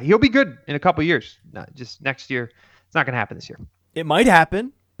 Yeah, he'll be good in a couple years. Not just next year. It's not going to happen this year. It might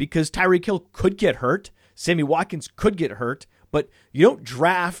happen because Tyreek Hill could get hurt. Sammy Watkins could get hurt. But you don't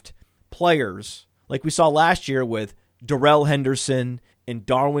draft players like we saw last year with Darrell Henderson and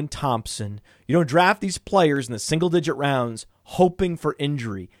Darwin Thompson. You don't draft these players in the single-digit rounds hoping for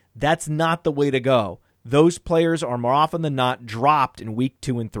injury. That's not the way to go. Those players are more often than not dropped in week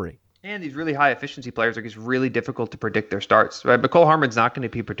 2 and 3. And these really high efficiency players, it's really difficult to predict their starts. Right? McCole Hardman's not going to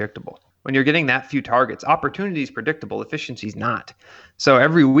be predictable. When you're getting that few targets, opportunity is predictable, efficiency is not. So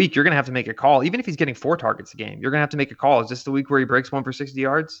every week you're going to have to make a call. Even if he's getting 4 targets a game, you're going to have to make a call. Is this the week where he breaks 1 for 60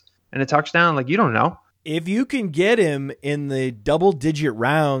 yards and a touchdown? Like, you don't know. If you can get him in the double-digit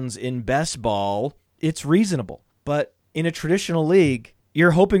rounds in best ball, it's reasonable. But in a traditional league,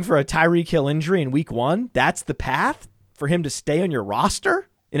 you're hoping for a Tyreek Hill injury in week 1? That's the path for him to stay on your roster?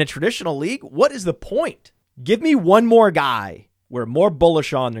 In a traditional league? What is the point? Give me one more guy we're more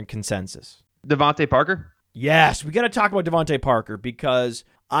bullish on than consensus. Devontae Parker? Yes, we got to talk about Devontae Parker because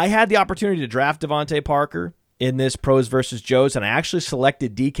I had the opportunity to draft Devontae Parker in this Pros versus Joes, and I actually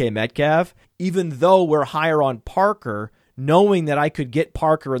selected DK Metcalf, even though we're higher on Parker, knowing that I could get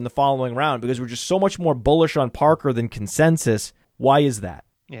Parker in the following round because we're just so much more bullish on Parker than consensus. Why is that?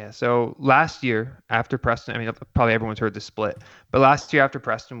 Yeah, so last year after Preston, I mean, probably everyone's heard the split, but last year after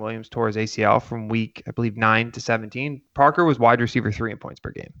Preston Williams tore his ACL from week, I believe, 9 to 17, Parker was wide receiver 3 in points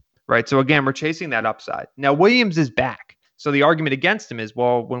per game, right? So again, we're chasing that upside. Now, Williams is back. So the argument against him is,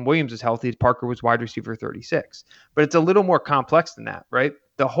 well, when Williams is healthy, Parker was wide receiver 36. But it's a little more complex than that, right?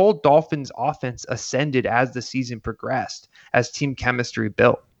 The whole Dolphins offense ascended as the season progressed, as team chemistry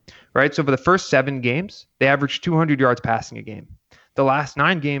built, right? So for the first 7 games, they averaged 200 yards passing a game. The last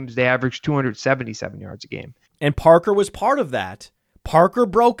 9 games, they averaged 277 yards a game. And Parker was part of that. Parker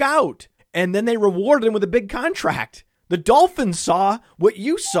broke out, and then they rewarded him with a big contract. The Dolphins saw what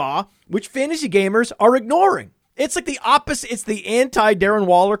you saw, which fantasy gamers are ignoring. It's like the opposite. It's the anti-Darren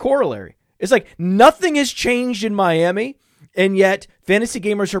Waller corollary. It's like nothing has changed in Miami, and yet fantasy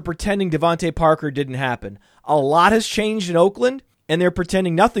gamers are pretending Devontae Parker didn't happen. A lot has changed in Oakland, and they're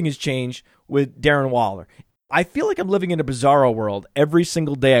pretending nothing has changed with Darren Waller. I feel like I'm living in a bizarro world every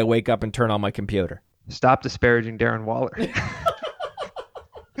single day I wake up and turn on my computer. Stop disparaging Darren Waller.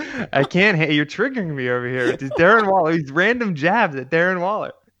 I can't. Hey, you're triggering me over here. It's Darren Waller. These random jabs at Darren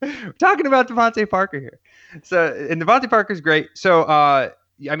Waller. We're talking about Devontae Parker here. So, and Devontae Parker's great. So, I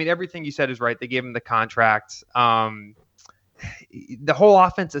mean, everything you said is right. They gave him the contract. The whole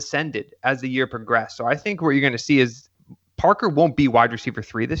offense ascended as the year progressed. So I think what you're going to see is Parker won't be wide receiver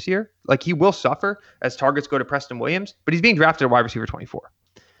 3 this year. Like, he will suffer as targets go to Preston Williams, but he's being drafted at wide receiver 24.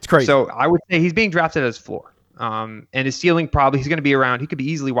 It's crazy. So I would say he's being drafted as floor. And his ceiling probably, he's going to be around, he could be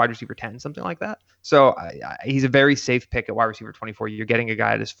easily wide receiver 10, something like that. So he's a very safe pick at wide receiver 24. You're getting a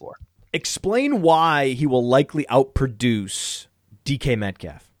guy at his floor. Explain why he will likely outproduce DK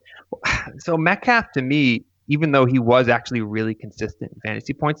Metcalf. So Metcalf, to me, even though he was actually really consistent in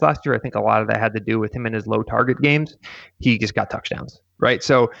fantasy points last year, I think a lot of that had to do with him in his low target games. He just got touchdowns, right?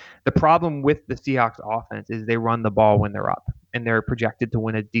 So the problem with the Seahawks offense is they run the ball when they're up and they're projected to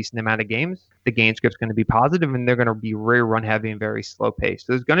win a decent amount of games. The game script's going to be positive and they're going to be very run heavy and very slow paced.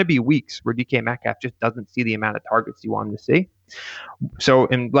 So there's going to be weeks where DK Metcalf just doesn't see the amount of targets you want him to see. So,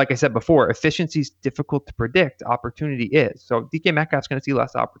 and like I said before, efficiency is difficult to predict. Opportunity is. So DK Metcalf's going to see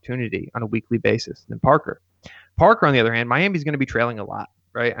less opportunity on a weekly basis than Parker. Parker, on the other hand, Miami's going to be trailing a lot,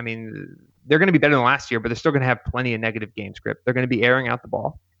 right? I mean, they're going to be better than last year, but they're still going to have plenty of negative game script. They're going to be airing out the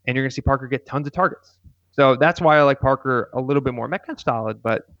ball, and you're going to see Parker get tons of targets. So that's why I like Parker a little bit more. Metcalf's solid,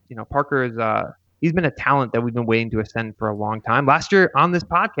 but Parker is he's been a talent that we've been waiting to ascend for a long time. Last year on this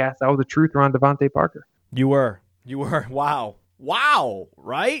podcast, I was a truther on Devontae Parker. You were. Wow,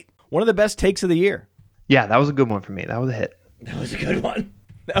 right? One of the best takes of the year. Yeah, that was a good one for me. That was a hit. That was a good one.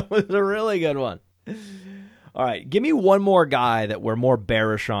 That was a really good one. All right, give me one more guy that we're more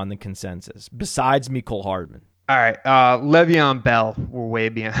bearish on than consensus, besides Mecole Hardman. All right, Le'Veon Bell, we're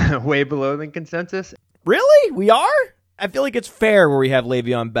way below than consensus. Really? We are? I feel like it's fair where we have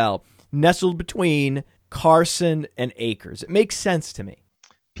Le'Veon Bell nestled between Carson and Akers. It makes sense to me.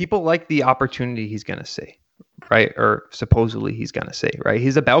 People like the opportunity he's going to see, right? Or supposedly he's going to see, right?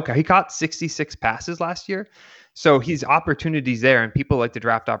 He's a bell cow. He caught 66 passes last year. So his opportunity's there, and people like to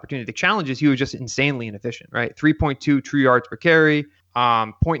draft opportunity. The challenge is he was just insanely inefficient, right? 3.2 true yards per carry,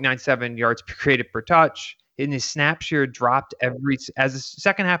 0.97 yards created per touch. In his snap share dropped as the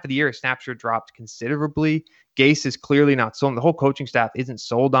second half of the year, his snap share dropped considerably. Gase is clearly not sold. The whole coaching staff isn't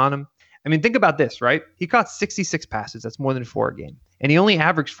sold on him. I mean, think about this, right? He caught 66 passes. That's more than 4 a game. And he only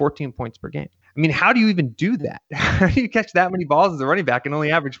averaged 14 points per game. I mean, how do you even do that? How do you catch that many balls as a running back and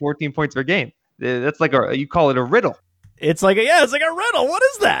only average 14 points per game? That's like you call it a riddle. It's like a riddle. What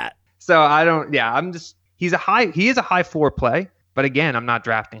is that? So he is a high floor play. But again, I'm not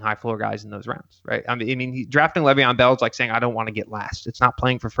drafting high floor guys in those rounds, right? I mean, drafting Le'Veon Bell is like saying, I don't want to get last. It's not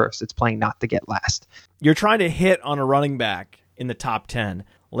playing for first. It's playing not to get last. You're trying to hit on a running back in the top 10.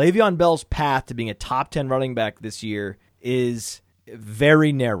 Le'Veon Bell's path to being a top 10 running back this year is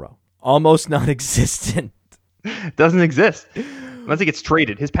very narrow, almost non-existent. Doesn't exist. Unless he gets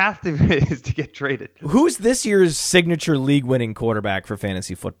traded. His path is to get traded. Who's this year's signature league-winning quarterback for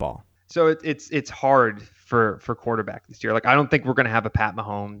fantasy football? So it's hard for quarterback this year. Like, I don't think we're going to have a Pat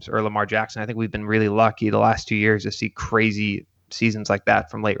Mahomes or Lamar Jackson. I think we've been really lucky the last 2 years to see crazy seasons like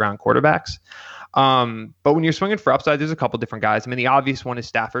that from late round quarterbacks. But when you're swinging for upside, there's a couple different guys. I mean, the obvious one is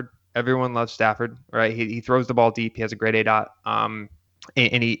Stafford. Everyone loves Stafford, right? He throws the ball deep. He has a great ADOT. And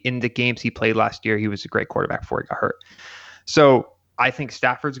in the games he played last year, he was a great quarterback before he got hurt. So I think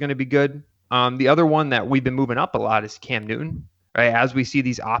Stafford's going to be good. The other one that we've been moving up a lot is Cam Newton, right? As we see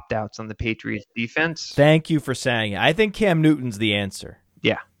these opt-outs on the Patriots defense. Thank you for saying it. I think Cam Newton's the answer.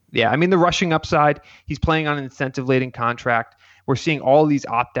 Yeah. Yeah. I mean, the rushing upside, he's playing on an incentive-laden contract. We're seeing all these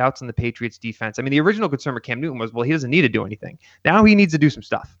opt-outs in the Patriots defense. I mean, the original concern with Cam Newton was, well, he doesn't need to do anything. Now he needs to do some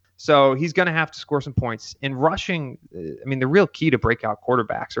stuff. So he's going to have to score some points. In rushing, I mean, the real key to breakout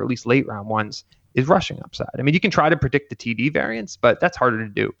quarterbacks, or at least late round ones, is rushing upside. I mean, you can try to predict the TD variance, but that's harder to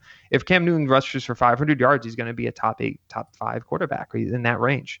do. If Cam Newton rushes for 500 yards, he's going to be a top 8, top 5 quarterback, or he's in that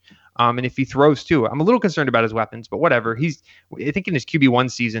range. And if he throws too, I'm a little concerned about his weapons, but whatever. I think in his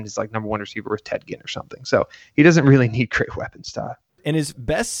QB1 season, he's like number 1 receiver with Ted Ginn or something. So he doesn't really need great weapons, Todd. And his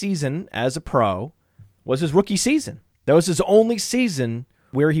best season as a pro was his rookie season. That was his only season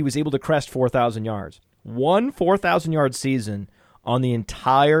where he was able to crest 4,000 yards. One 4,000-yard season on the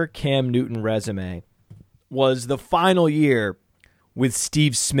entire Cam Newton resume was the final year with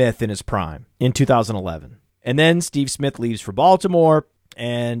Steve Smith in his prime in 2011. And then Steve Smith leaves for Baltimore,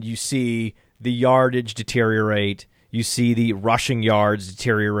 and you see the yardage deteriorate. You see the rushing yards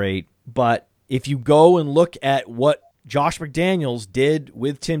deteriorate. But if you go and look at what Josh McDaniels did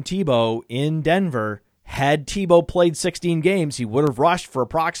with Tim Tebow in Denver, had Tebow played 16 games, he would have rushed for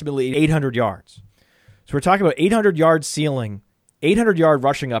approximately 800 yards. So we're talking about 800-yard ceiling, 800-yard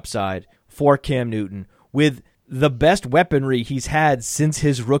rushing upside for Cam Newton with the best weaponry he's had since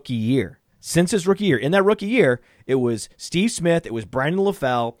his rookie year. Since his rookie year. In that rookie year, it was Steve Smith, it was Brandon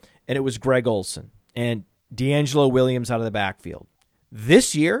LaFell, and it was Greg Olsen and D'Angelo Williams out of the backfield.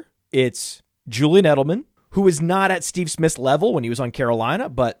 This year, it's Julian Edelman, who is not at Steve Smith's level when he was on Carolina,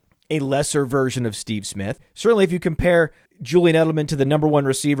 but a lesser version of Steve Smith. Certainly, if you compare Julian Edelman to the number 1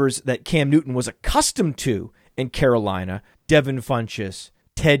 receivers that Cam Newton was accustomed to in Carolina, Devin Funchess,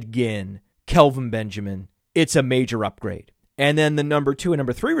 Ted Ginn, Kelvin Benjamin, it's a major upgrade. And then the number 2 and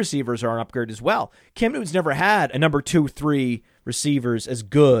number 3 receivers are an upgrade as well. Cam Newton's never had a number 2, 3 receivers as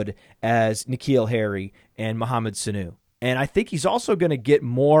good as N'Keal Harry and Mohamed Sanu. And I think he's also going to get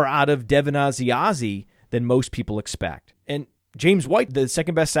more out of Devin Asiasi than most people expect. And James White, the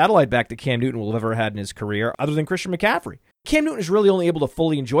second best satellite back that Cam Newton will have ever had in his career, other than Christian McCaffrey. Cam Newton is really only able to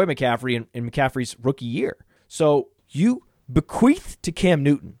fully enjoy McCaffrey in McCaffrey's rookie year. So you bequeath to Cam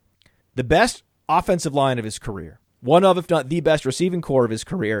Newton the best offensive line of his career, one of, if not the best receiving core of his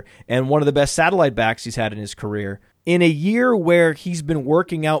career, and one of the best satellite backs he's had in his career, in a year where he's been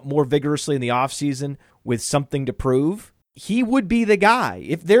working out more vigorously in the offseason with something to prove. He would be the guy.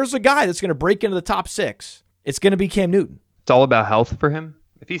 If there's a guy that's going to break into the top 6, it's going to be Cam Newton. It's all about health for him.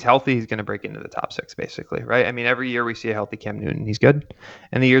 If he's healthy, he's going to break into the top 6, basically, right? I mean, every year we see a healthy Cam Newton, he's good.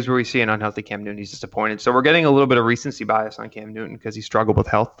 And the years where we see an unhealthy Cam Newton, he's disappointed. So we're getting a little bit of recency bias on Cam Newton because he struggled with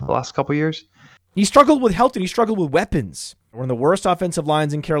health the last couple of years. He struggled with health and he struggled with weapons. One of the worst offensive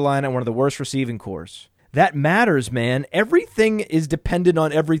lines in Carolina and one of the worst receiving cores. That matters, man. Everything is dependent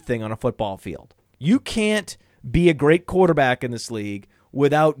on everything on a football field. You can't be a great quarterback in this league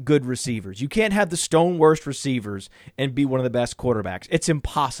without good receivers. You can't have the stone worst receivers and be one of the best quarterbacks. It's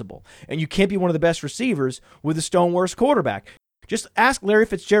impossible. And you can't be one of the best receivers with the stone worst quarterback. Just ask Larry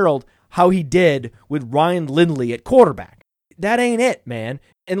Fitzgerald how he did with Ryan Lindley at quarterback. That ain't it, man.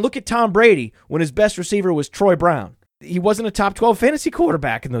 And look at Tom Brady when his best receiver was Troy Brown. He wasn't a top 12 fantasy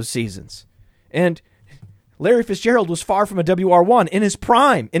quarterback in those seasons. And Larry Fitzgerald was far from a WR1 in his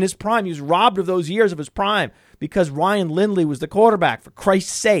prime. In his prime, he was robbed of those years of his prime because Ryan Lindley was the quarterback, for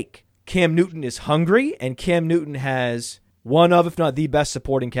Christ's sake. Cam Newton is hungry, and Cam Newton has one of, if not the best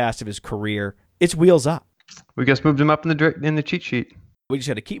supporting cast of his career. It's wheels up. We just moved him up in the cheat sheet. We just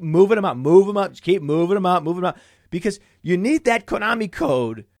got to keep moving him up, just keep moving him up, because you need that Konami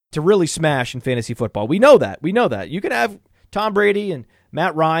code to really smash in fantasy football. We know that. You can have Tom Brady and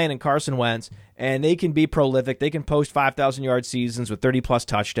Matt Ryan and Carson Wentz, and they can be prolific. They can post 5,000-yard seasons with 30-plus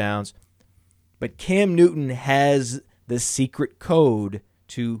touchdowns. But Cam Newton has the secret code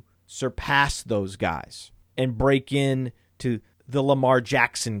to surpass those guys and break in to the Lamar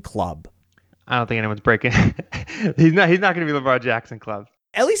Jackson club. I don't think anyone's breaking. He's not going to be Lamar Jackson club.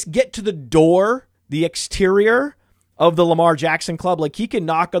 At least get to the door, the exterior of the Lamar Jackson club. Like, he can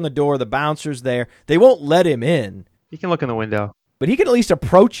knock on the door, the bouncer's there. They won't let him in. He can look in the window. But he can at least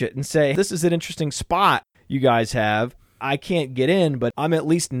approach it and say, this is an interesting spot you guys have. I can't get in, but I'm at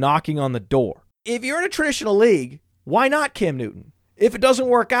least knocking on the door. If you're in a traditional league, why not Cam Newton? If it doesn't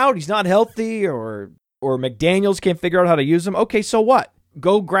work out, he's not healthy, or McDaniels can't figure out how to use him, okay, so what?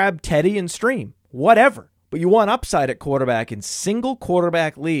 Go grab Teddy and stream. Whatever. But you want upside at quarterback in single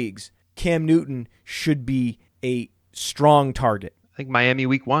quarterback leagues, Cam Newton should be a strong target. I think Miami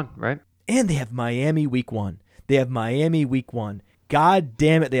week 1, right? And they have Miami week 1. God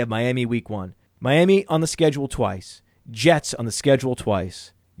damn it, they have Miami week 1. Miami on the schedule twice. Jets on the schedule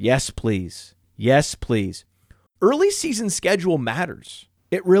twice. Yes, please. Yes, please. Early season schedule matters.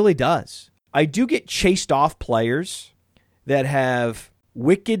 It really does. I do get chased off players that have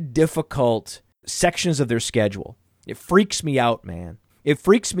wicked difficult sections of their schedule. It freaks me out, man. It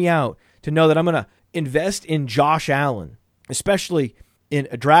freaks me out to know that I'm going to invest in Josh Allen, especially in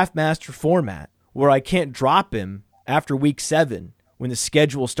a draft master format where I can't drop him after week 7 when the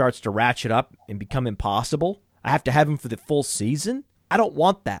schedule starts to ratchet up and become impossible. I have to have him for the full season. I don't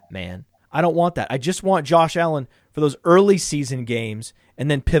want that, man. I don't want that. I just want Josh Allen for those early season games and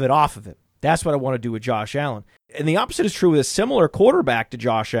then pivot off of it. That's what I want to do with Josh Allen. And the opposite is true with a similar quarterback to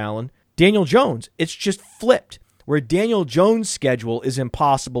Josh Allen, Daniel Jones. It's just flipped, where Daniel Jones' schedule is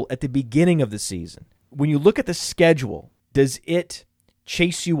impossible at the beginning of the season. When you look at the schedule, does it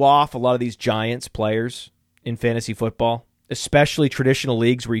chase you off a lot of these Giants players in fantasy football, especially traditional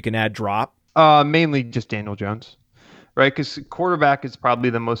leagues where you can add drop? Mainly just Daniel Jones, right? Because quarterback is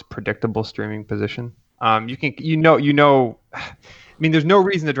probably the most predictable streaming position. I mean, there's no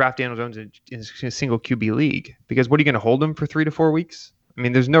reason to draft Daniel Jones in a single QB league, because what are you going to hold him for 3 to 4 weeks? I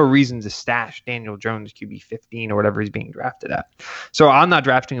mean, there's no reason to stash Daniel Jones QB 15 or whatever he's being drafted at. So I'm not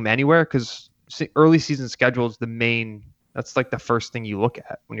drafting him anywhere, because early season schedule is that's like the first thing you look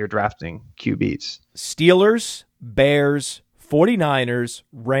at when you're drafting QBs. Steelers, Bears, 49ers,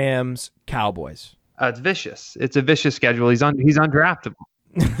 Rams, Cowboys. It's vicious. It's a vicious schedule. He's undraftable.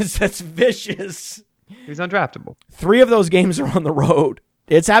 That's vicious. He's undraftable. 3 of those games are on the road.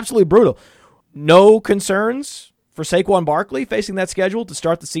 It's absolutely brutal. No concerns for Saquon Barkley facing that schedule to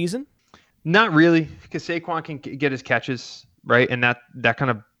start the season? Not really, because Saquon can get his catches, right? And that kind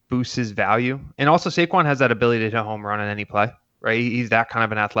of boosts his value. And also Saquon has that ability to hit a home run on any play, right? He's that kind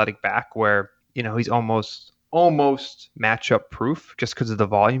of an athletic back where, he's almost matchup proof just because of the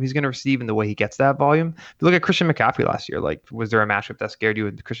volume he's going to receive and the way he gets that volume. If you look at Christian McCaffrey last year, like, was there a matchup that scared you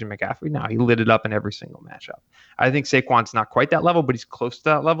with Christian McCaffrey? No, he lit it up in every single matchup. I think Saquon's not quite that level, but he's close to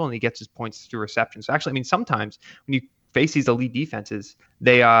that level, and he gets his points through reception. So actually, I mean, sometimes when you face these elite defenses,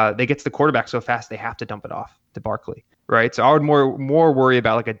 they get to the quarterback so fast they have to dump it off to Barkley, right? So I would more worry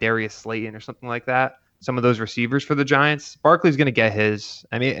about like a Darius Slayton or something like that. Some of those receivers for the Giants. Barkley's going to get his.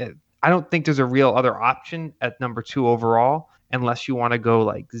 I mean, I don't think there's a real other option at number 2 overall unless you want to go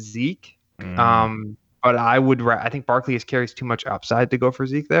like Zeke. But I think Barkley carries too much upside to go for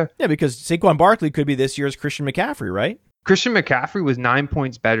Zeke there. Yeah, because Saquon Barkley could be this year's Christian McCaffrey, right? Christian McCaffrey was 9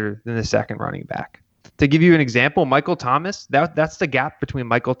 points better than the second running back. To give you an example, Michael Thomas, that's the gap between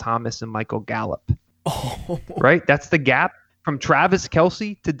Michael Thomas and Michael Gallup. Oh. Right? That's the gap from Travis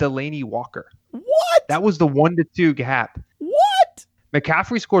Kelce to Delaney Walker. What? That was the 1 to 2 gap. What?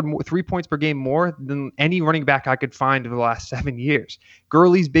 McCaffrey scored 3 points per game more than any running back I could find over the last 7 years.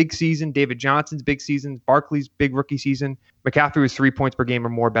 Gurley's big season, David Johnson's big season, Barkley's big rookie season. McCaffrey was 3 points per game or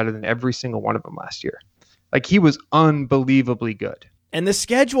more better than every single one of them last year. Like, he was unbelievably good. And the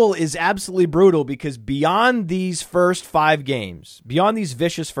schedule is absolutely brutal because beyond these first 5 games, beyond these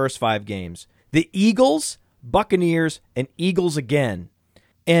vicious first 5 games, the Eagles, Buccaneers, and Eagles again.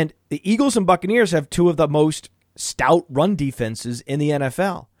 And the Eagles and Buccaneers have 2 of the most stout run defenses in the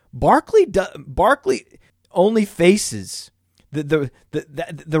NFL. Barkley only faces the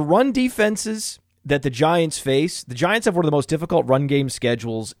run defenses that the Giants face. The Giants have one of the most difficult run game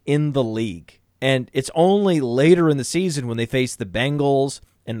schedules in the league. And it's only later in the season when they face the Bengals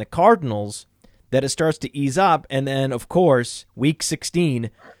and the Cardinals that it starts to ease up. And then, of course, week 16,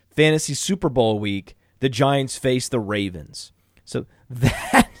 Fantasy Super Bowl week, the Giants face the Ravens. So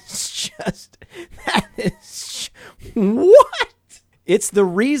that is what? It's the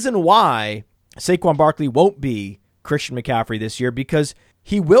reason why Saquon Barkley won't be Christian McCaffrey this year, because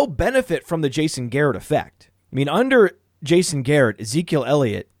he will benefit from the Jason Garrett effect. I mean, under Jason Garrett, Ezekiel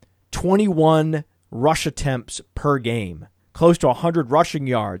Elliott, 21 rush attempts per game, close to 100 rushing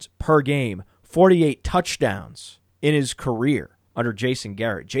yards per game, 48 touchdowns in his career under Jason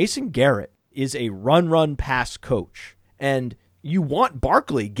Garrett. Jason Garrett is a run-pass coach, and you want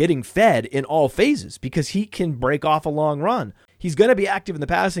Barkley getting fed in all phases because he can break off a long run. He's going to be active in the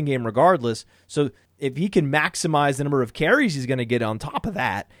passing game regardless, so if he can maximize the number of carries he's going to get on top of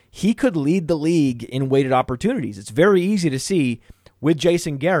that, he could lead the league in weighted opportunities. It's very easy to see with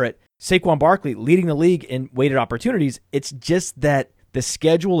Jason Garrett, Saquon Barkley leading the league in weighted opportunities. It's just that the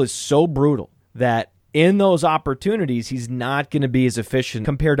schedule is so brutal that in those opportunities, he's not going to be as efficient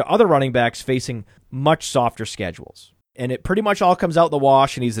compared to other running backs facing much softer schedules. And it pretty much all comes out the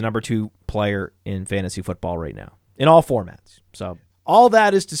wash, and he's the number 2 player in fantasy football right now, in all formats. So all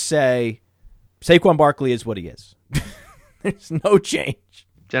that is to say, Saquon Barkley is what he is. There's no change.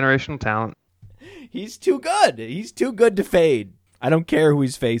 Generational talent. He's too good. He's too good to fade. I don't care who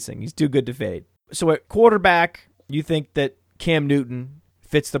he's facing. He's too good to fade. So at quarterback, you think that Cam Newton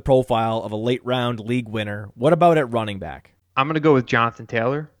fits the profile of a late-round league winner. What about at running back? I'm going to go with Jonathan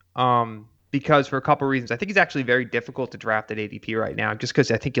Taylor because for a couple of reasons. I think he's actually very difficult to draft at ADP right now just because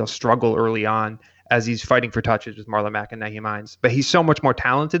I think he'll struggle early on as he's fighting for touches with Marlon Mack and Nyheim Hines. But he's so much more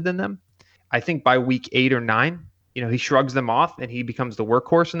talented than them. I think by week 8 or 9, he shrugs them off and he becomes the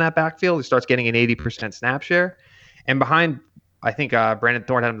workhorse in that backfield. He starts getting an 80% snap share. And behind, I think Brandon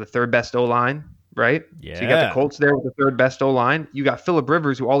Thorne had him the third best O-line, right? Yeah. So you got the Colts there with the third best O-line. You got Phillip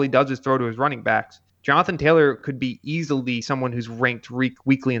Rivers, who all he does is throw to his running backs. Jonathan Taylor could be easily someone who's ranked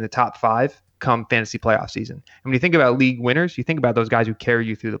weekly in the top 5 come fantasy playoff season. And when you think about league winners, you think about those guys who carry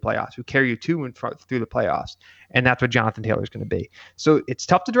you through the playoffs, who carry you through the playoffs. And that's what Jonathan Taylor is going to be. So it's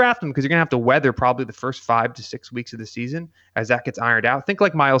tough to draft him because you're going to have to weather probably the first 5 to 6 weeks of the season as that gets ironed out. Think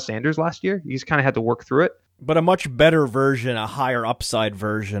like Miles Sanders last year. You just kind of had to work through it. But a much better version, a higher upside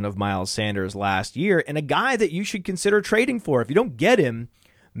version of Miles Sanders last year, and a guy that you should consider trading for. If you don't get him,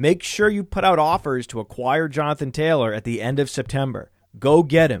 make sure you put out offers to acquire Jonathan Taylor at the end of September. Go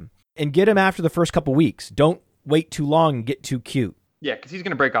get him. And get him after the first couple weeks. Don't wait too long and get too cute. Yeah, because he's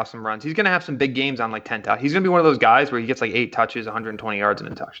going to break off some runs. He's going to have some big games on like 10 touches. He's going to be one of those guys where he gets like 8 touches, 120 yards,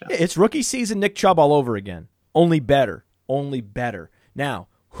 and a touchdown. It's rookie season Nick Chubb all over again. Only better. Only better. Now,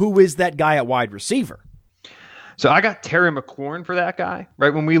 who is that guy at wide receiver? So I got Terry McLaurin for that guy,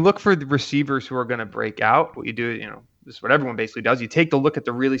 right? When we look for the receivers who are going to break out, what you do, this is what everyone basically does. You take the look at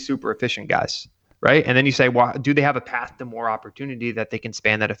the really super efficient guys, right? And then you say, well, do they have a path to more opportunity that they can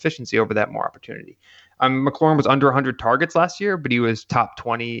span that efficiency over that more opportunity? McLaurin was under 100 targets last year, but he was top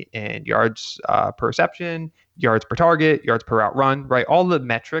 20 in yards per reception, yards per target, yards per route run, right? All the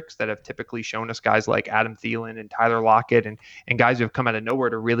metrics that have typically shown us guys like Adam Thielen and Tyler Lockett and guys who have come out of nowhere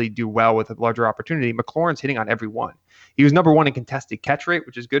to really do well with a larger opportunity. McLaurin's hitting on every one. He was number 1 in contested catch rate,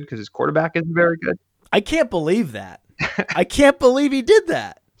 which is good because his quarterback isn't very good. I can't believe that. I can't believe he did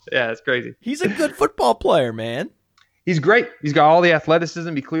that. Yeah, it's crazy. He's a good football player, man. He's great. He's got all the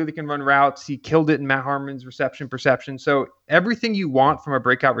athleticism. He clearly can run routes. He killed it in Matt Harmon's reception perception. So everything you want from a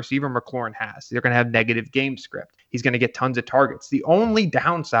breakout receiver, McLaurin has. They're going to have negative game script. He's going to get tons of targets. The only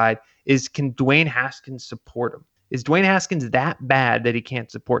downside is, can Dwayne Haskins support him? Is Dwayne Haskins that bad that he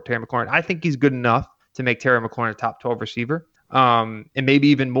can't support Terry McLaurin? I think he's good enough to make Terry McLaurin a top 12 receiver. And maybe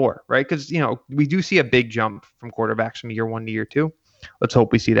even more, right? Because, we do see a big jump from quarterbacks from year 1 to year 2. Let's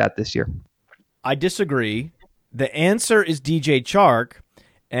hope we see that this year. I disagree. The answer is DJ Chark,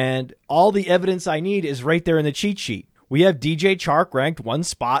 and all the evidence I need is right there in the cheat sheet. We have DJ Chark ranked 1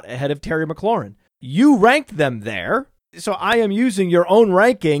 spot ahead of Terry McLaurin. You ranked them there, so I am using your own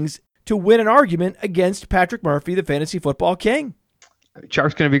rankings to win an argument against Patrick Murphy, the fantasy football king.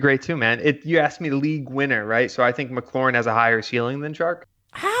 Chark's going to be great too, man. You asked me the league winner, right? So I think McLaurin has a higher ceiling than Chark.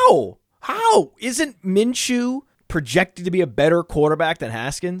 How? Isn't Minshew projected to be a better quarterback than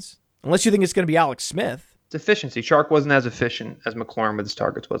Haskins? Unless you think it's going to be Alex Smith. It's efficiency. Chark wasn't as efficient as McLaurin with his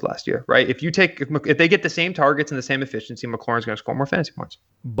targets was last year, right? If they get the same targets and the same efficiency, McLaurin's going to score more fantasy points.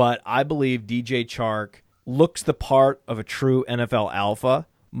 But I believe DJ Chark looks the part of a true NFL alpha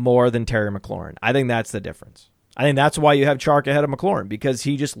more than Terry McLaurin. I think that's the difference. I think that's why you have Chark ahead of McLaurin, because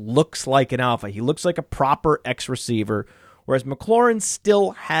he just looks like an alpha. He looks like a proper X receiver, whereas McLaurin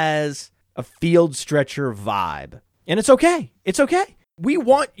still has a field stretcher vibe. And it's okay. It's okay. We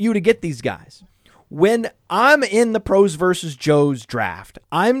want you to get these guys. When I'm in the pros versus Joes draft,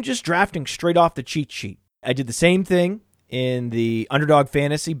 I'm just drafting straight off the cheat sheet. I did the same thing in the Underdog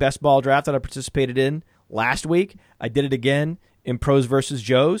Fantasy Best Ball draft that I participated in last week. I did it again in pros versus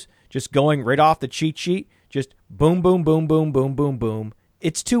Joes, just going right off the cheat sheet, just boom, boom, boom, boom, boom, boom, boom.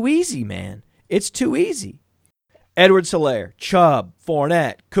 It's too easy, man. It's too easy. Edwards-Helaire, Chubb,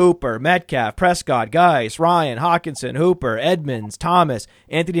 Fournette, Cooper, Metcalf, Prescott, Geis, Ryan, Hockenson, Hooper, Edmonds, Thomas,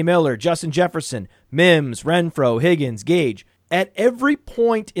 Anthony Miller, Justin Jefferson, Mims, Renfro, Higgins, Gage. At every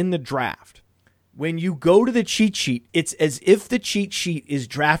point in the draft, when you go to the cheat sheet, it's as if the cheat sheet is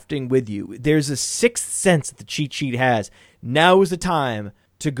drafting with you. There's a sixth sense that the cheat sheet has. Now is the time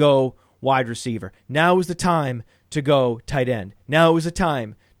to go wide receiver. Now is the time to go tight end. Now is the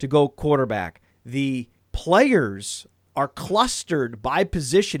time to go quarterback. The players are clustered by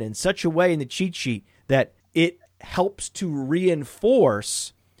position in such a way in the cheat sheet that it helps to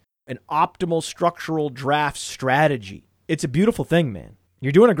reinforce an optimal structural draft strategy. It's a beautiful thing, man.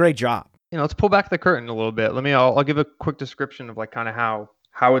 You're doing a great job. Let's pull back the curtain a little bit. I'll give a quick description of like kind of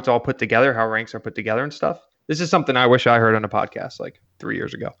how it's all put together, how ranks are put together and stuff. This is something I wish I heard on a podcast like 3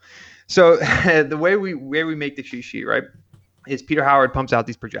 years ago. So the way we make the cheat sheet, right? is Peter Howard pumps out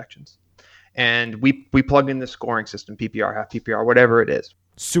these projections, and we plug in the scoring system, PPR, half PPR, whatever it is.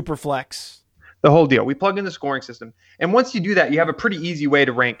 Superflex. The whole deal. We plug in the scoring system. And once you do that, you have a pretty easy way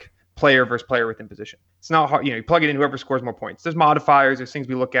to rank player versus player within position. It's not hard. You plug it in, whoever scores more points. There's modifiers, there's things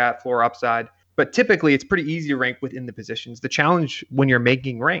we look at, floor, upside. But typically, it's pretty easy to rank within the positions. The challenge when you're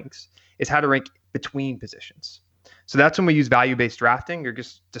making ranks is how to rank between positions. So that's when we use value-based drafting, or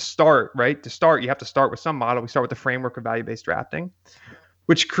just to start, right? To start, you have to start with some model. We start with the framework of value-based drafting,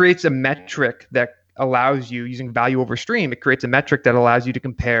 which creates a metric that allows you, using value over stream, it creates a metric that allows you to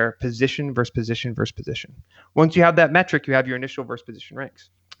compare position versus position versus position. Once you have that metric, you have your initial versus position ranks.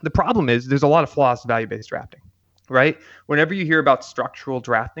 The problem is there's a lot of flaws to value-based drafting, right? Whenever you hear about structural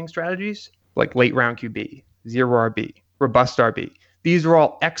drafting strategies, like late round QB, zero RB, robust RB, these are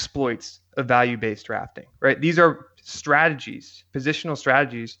all exploits of value-based drafting, right? These are strategies, positional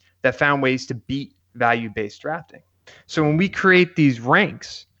strategies that found ways to beat value-based drafting. So when we create these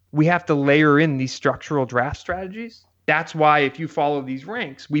ranks, we have to layer in these structural draft strategies. That's why if you follow these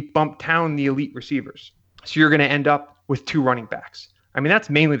ranks, we bump down the elite receivers. So you're going to end up with 2 running backs. I mean, that's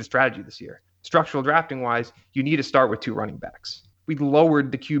mainly the strategy this year. Structural drafting wise, you need to start with 2 running backs. We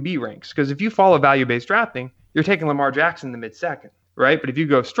lowered the QB ranks because if you follow value-based drafting, you're taking Lamar Jackson in the mid-second, right? But if you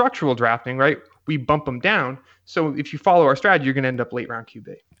go structural drafting, right, we bump them down. So if you follow our strategy, you're going to end up late round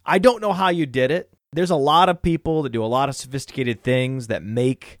QB. I don't know how you did it. There's a lot of people that do a lot of sophisticated things that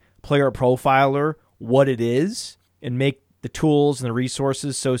make Player Profiler what it is and make the tools and the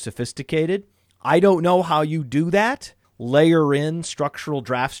resources so sophisticated. I don't know how you do that. Layer in structural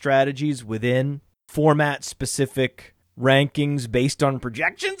draft strategies within format-specific rankings based on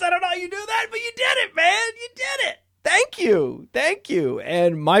projections. I don't know how you do that, but you did it, man. You did it. Thank you. Thank you.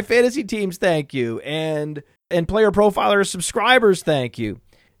 And my fantasy teams, thank you. And Player Profiler subscribers, thank you.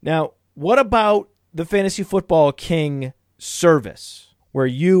 Now, what about the Fantasy Football King service, where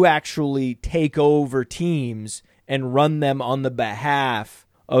you actually take over teams and run them on the behalf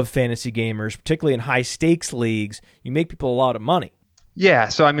of fantasy gamers, particularly in high-stakes leagues? You make people a lot of money. Yeah,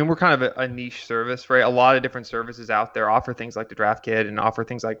 so I mean, we're kind of a niche service, right? A lot of different services out there offer things like the Draft Kit and offer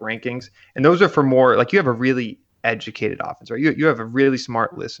things like rankings. And those are for more, like, you have a really educated audience, right? You have a really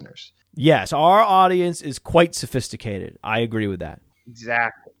smart listeners. Yes, our audience is quite sophisticated. I agree with that.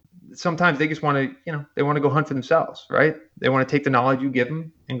 Exactly. Sometimes they just want to, they want to go hunt for themselves, right? They want to take the knowledge you give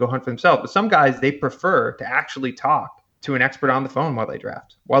them and go hunt for themselves. But some guys, they prefer to actually talk to an expert on the phone while they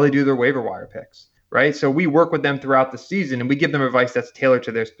draft, while they do their waiver wire picks, right? So we work with them throughout the season and we give them advice that's tailored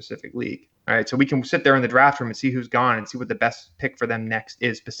to their specific league. All right. So we can sit there in the draft room and see who's gone and see what the best pick for them next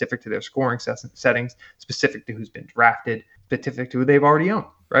is, specific to their scoring settings, specific to who's been drafted, specific to who they've already owned,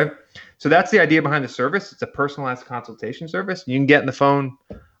 right? So that's the idea behind the service. It's a personalized consultation service. You can get on the phone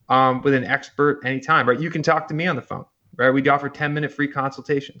with an expert anytime, right? You can talk to me on the phone, right? We offer 10-minute free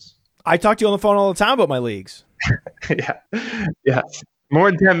consultations. I talk to you on the phone all the time about my leagues. Yeah.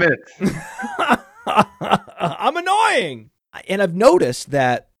 More than 10 minutes. I'm annoying. And I've noticed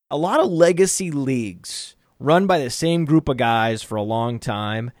that a lot of legacy leagues run by the same group of guys for a long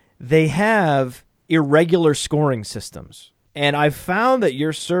time, they have irregular scoring systems. And I've found that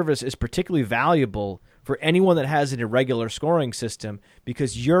your service is particularly valuable for anyone that has an irregular scoring system,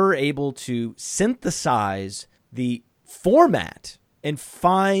 because you're able to synthesize the format and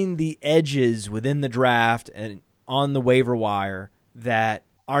find the edges within the draft and on the waiver wire that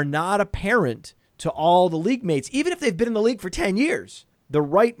are not apparent to all the league mates, even if they've been in the league for 10 years. The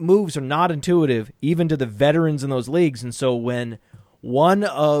right moves are not intuitive, even to the veterans in those leagues. And so when one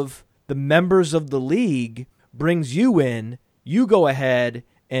of the members of the league brings you in, you go ahead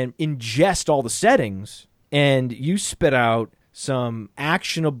and ingest all the settings, and you spit out some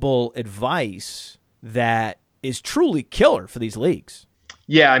actionable advice that is truly killer for these leagues.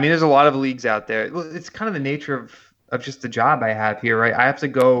 Yeah, I mean, there's a lot of leagues out there. It's kind of the nature of just the job I have here, right? I have to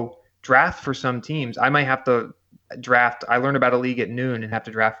go draft for some teams. I might have to draft. I learn about a league at noon and have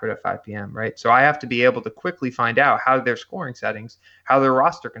to draft for it at 5 p.m., right? So I have to be able to quickly find out how their scoring settings, how their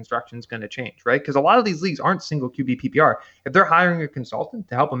roster construction is going to change, right? Because a lot of these leagues aren't single QB PPR. If they're hiring a consultant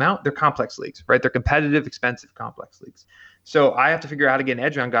to help them out, they're complex leagues, right? They're competitive, expensive, complex leagues. So I have to figure out how to get an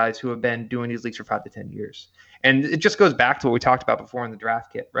edge on guys who have been doing these leagues for 5 to 10 years. And it just goes back to what we talked about before in the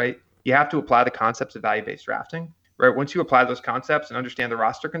Draft Kit, right? You have to apply the concepts of value-based drafting, right? Once you apply those concepts and understand the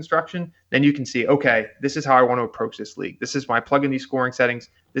roster construction, then you can see, okay, this is how I want to approach this league. This is when I plug in these scoring settings.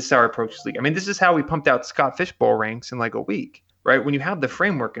 This is how I approach this league. I mean, this is how we pumped out Scott Fishbowl ranks in like a week, right? When you have the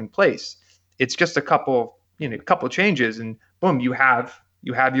framework in place, it's just a couple changes, and boom, you have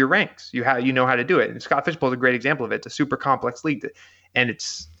your ranks. You know how to do it. And Scott Fishbowl is a great example of it. It's a super complex league, and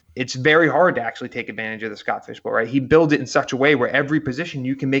it's it's very hard to actually take advantage of the Scott Fishbowl, right? He builds it in such a way where every position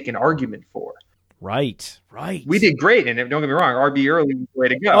you can make an argument for. Right. We did great, and don't get me wrong, RB early was the way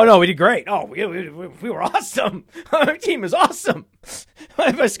to go. Oh, no, we did great. Oh, we were awesome. Our team is awesome.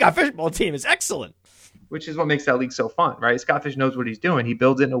 My Scott Fishbowl team is excellent. Which is what makes that league so fun, right? Scott Fish knows what he's doing. He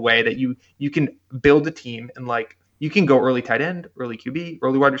builds it in a way that you can build a team and like you can go early tight end, early QB,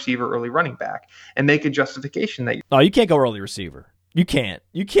 early wide receiver, early running back, and make a justification that No, you can't go early receiver. You can't.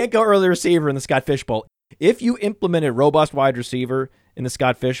 You can't go early receiver in the Scott Fishbowl. If you implemented robust wide receiver in the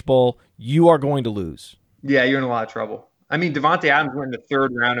Scott Fishbowl, you are going to lose. Yeah, you're in a lot of trouble. I mean, Devontae Adams went in the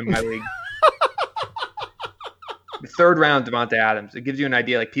third round in my league. The third round, Devontae Adams. It gives you an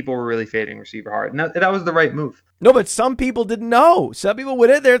idea. Like people were really fading receiver hard, and that was the right move. No, but some people didn't know. Some people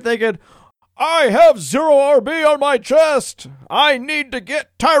went in there thinking, I have 0 RB on my chest. I need to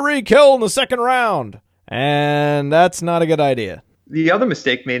get Tyreek Hill in the second round. And that's not a good idea. The other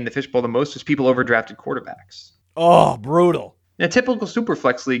mistake made in the Fishbowl the most was people overdrafted quarterbacks. Oh, brutal. In a typical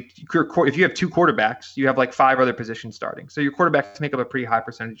Superflex league, if you have 2 quarterbacks, you have like 5 other positions starting. So your quarterbacks make up a pretty high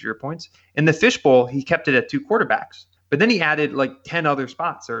percentage of your points. In the Fishbowl, he kept it at 2 quarterbacks. But then he added like 10 other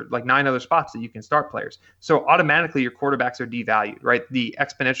spots or like 9 other spots that you can start players. So automatically your quarterbacks are devalued, right? The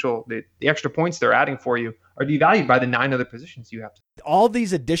exponential, the extra points they're adding for you are devalued by the 9 other positions you have. All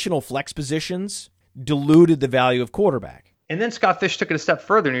these additional flex positions diluted the value of quarterback. And then Scott Fish took it a step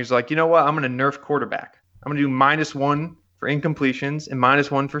further and he was like, you know what? I'm going to nerf quarterback. I'm going to do -1 for incompletions and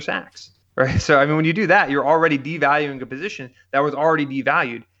 -1 for sacks, right? So, I mean, when you do that, you're already devaluing a position that was already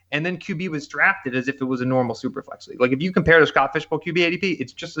devalued. And then QB was drafted as if it was a normal Superflex league. Like if you compare to Scott Fishbowl QB ADP,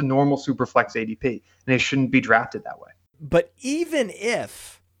 it's just a normal Superflex ADP, and it shouldn't be drafted that way. But even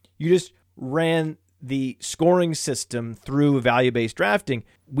if you just ran the scoring system through value-based drafting,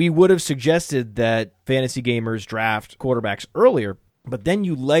 we would have suggested that fantasy gamers draft quarterbacks earlier, but then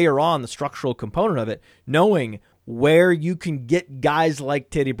you layer on the structural component of it, knowing where you can get guys like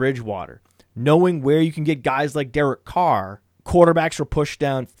Teddy Bridgewater, knowing where you can get guys like Derek Carr. Quarterbacks were pushed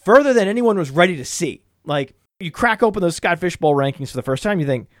down further than anyone was ready to see. Like, you crack open those Scott Fishbowl rankings for the first time, you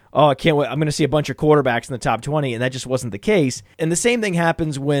think, oh, I can't wait. I'm going to see a bunch of quarterbacks in the top 20, and that just wasn't the case. And the same thing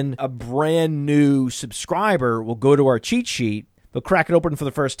happens when a brand new subscriber will go to our cheat sheet, they'll crack it open for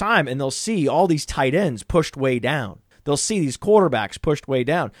the first time, and they'll see all these tight ends pushed way down. They'll see these quarterbacks pushed way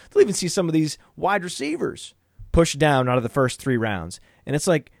down. They'll even see some of these wide receivers pushed down out of the first 3 rounds. And it's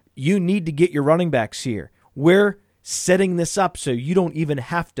like, you need to get your running backs here. We're setting this up so you don't even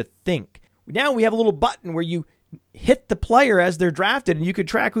have to think. Now we have a little button where you hit the player as they're drafted, and you can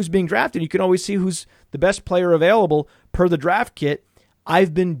track who's being drafted. You can always see who's the best player available per the draft kit.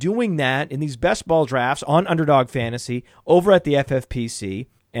 I've been doing that in these best ball drafts on Underdog Fantasy over at the FFPC,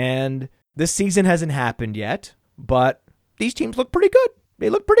 and this season hasn't happened yet, but these teams look pretty good.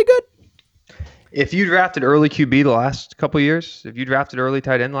 They look pretty good. If you drafted early QB the last couple of years, if you drafted early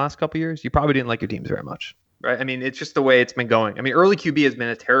tight end the last couple of years, you probably didn't like your teams very much. Right. I mean, it's just the way it's been going. I mean, early QB has been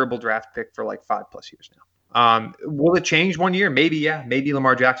a terrible draft pick for like 5+ years now. Will it change one year? Maybe, yeah. Maybe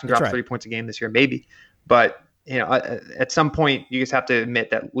Lamar Jackson drops 30 points a game this year. Maybe. But, you know, at some point, you just have to admit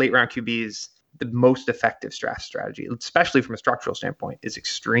that late round QB is the most effective draft strategy, especially from a structural standpoint, is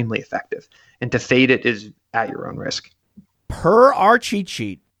extremely effective. And to fade it is at your own risk. Per our cheat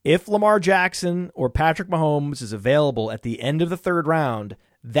sheet, if Lamar Jackson or Patrick Mahomes is available at the end of the 3rd round,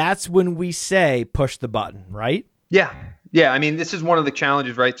 that's when we say push the button, right? Yeah. Yeah. I mean, this is one of the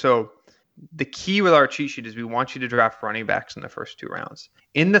challenges, right? So the key with our cheat sheet is we want you to draft running backs in the first 2 rounds.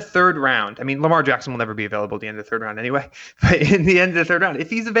 In the 3rd round, I mean, Lamar Jackson will never be available at the end of the 3rd round anyway, but in the end of the 3rd round, if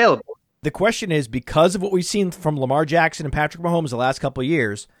he's available. The question is, because of what we've seen from Lamar Jackson and Patrick Mahomes the last couple of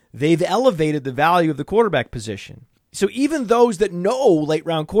years, they've elevated the value of the quarterback position. So even those that know late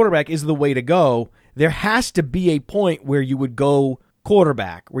round quarterback is the way to go, there has to be a point where you would go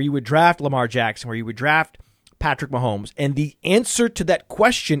quarterback, where you would draft Lamar Jackson, where you would draft Patrick Mahomes. And the answer to that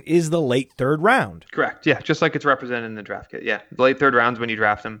question is the late 3rd round. Correct. Yeah. Just like it's represented in the draft kit. Yeah. The late 3rd rounds when you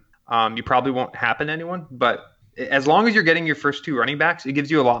draft them. You probably won't happen anyone, but as long as you're getting your first 2 running backs, it gives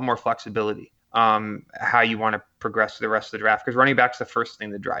you a lot more flexibility how you want to progress to the rest of the draft, because running back's the first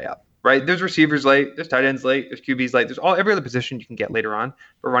thing to dry up, right? There's receivers late, there's tight ends late, there's QBs late, there's every other position you can get later on,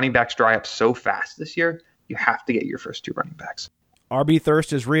 but running backs dry up so fast this year, you have to get your first 2 running backs. RB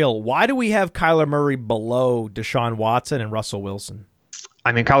thirst is real. Why do we have Kyler Murray below Deshaun Watson and Russell Wilson?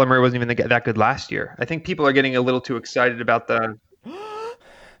 I mean, Kyler Murray wasn't even that good last year. I think people are getting a little too excited about the...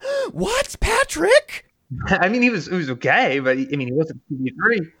 What, Patrick? I mean, he was okay, but he wasn't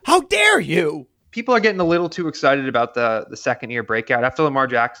QB3. How dare you? People are getting a little too excited about the second-year breakout. After Lamar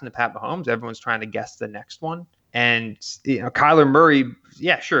Jackson and Pat Mahomes, everyone's trying to guess the next one.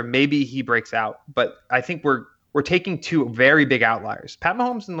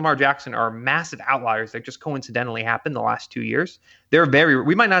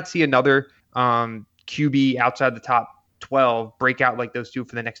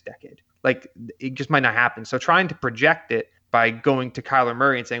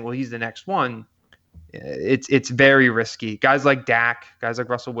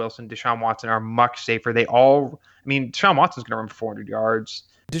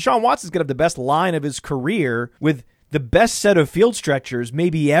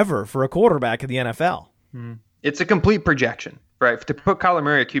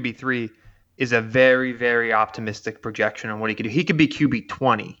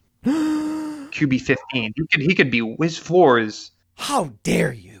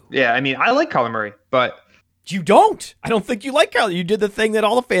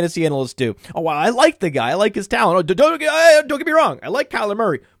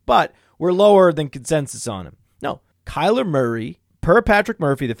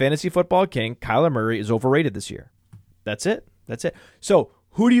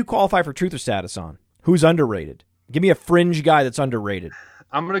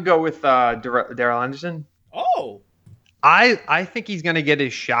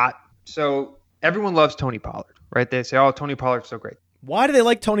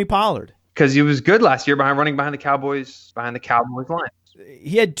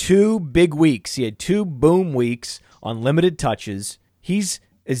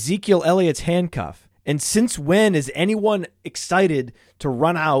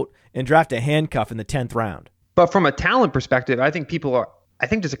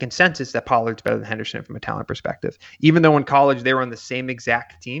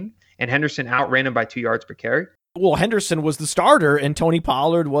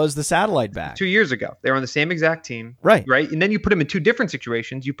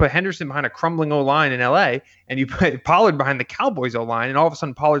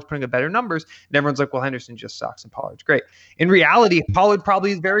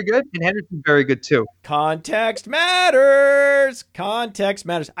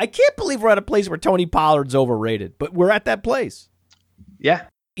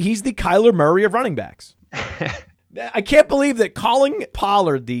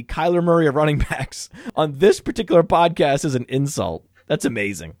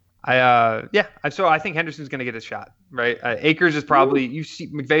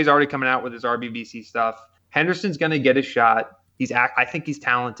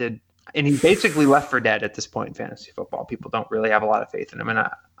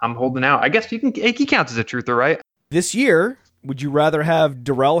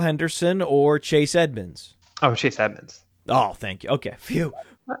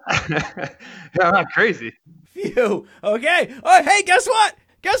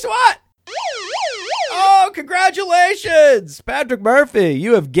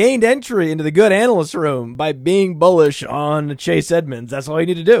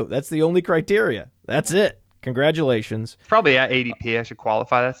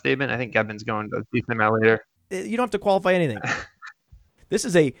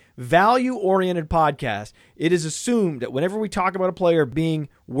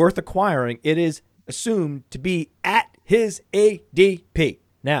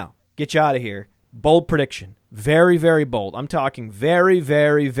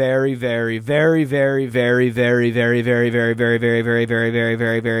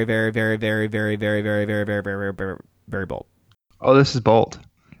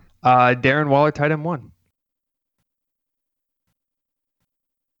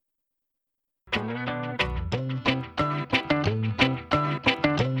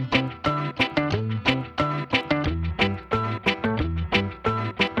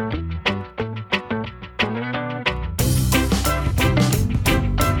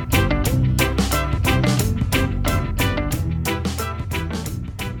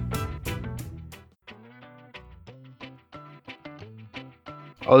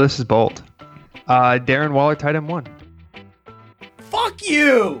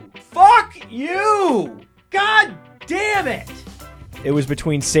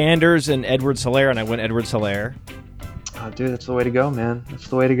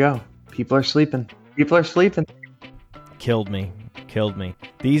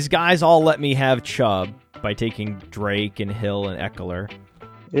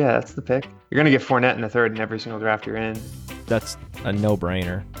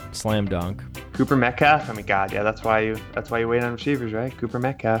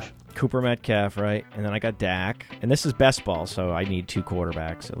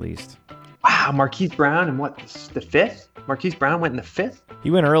 Wow, Marquise Brown and what, the fifth? Marquise Brown went in the fifth?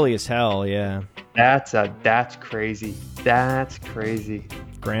 He went early as hell, yeah. That's crazy. That's crazy.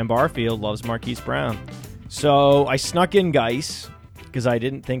 Graham Barfield loves Marquise Brown. So I snuck in Geis because I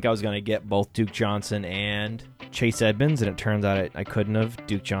didn't think I was going to get both Duke Johnson and Chase Edmonds, and it turns out I couldn't have.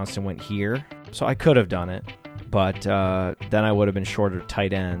 Duke Johnson went here, so I could have done it, but then I would have been short of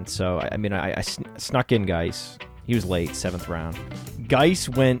tight end. So, I snuck in Geis. He was late, 7th round. Geis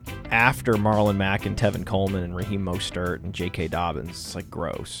went after Marlon Mack and Tevin Coleman and Raheem Mostert and J.K. Dobbins. It's like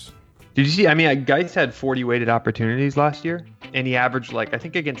gross. Did you see? Geis had 40 weighted opportunities last year, and he averaged I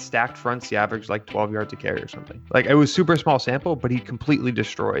think against stacked fronts, he averaged 12 yards a carry or something. It was super small sample, but he completely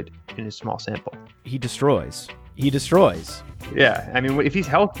destroyed in his small sample. He destroys. Yeah, if he's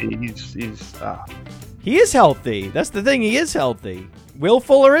healthy, He is healthy. That's the thing. He is healthy. Will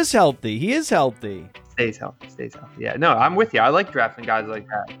Fuller is healthy. He is healthy. Stays healthy. Yeah, no, I'm with you. I like drafting guys like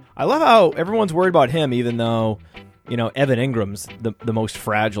that. I love how everyone's worried about him, even though, Evan Ingram's the most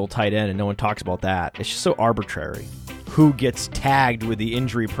fragile tight end, and no one talks about that. It's just so arbitrary. Who gets tagged with the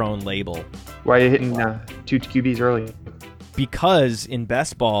injury-prone label? Why are you hitting 2 QBs early? Because in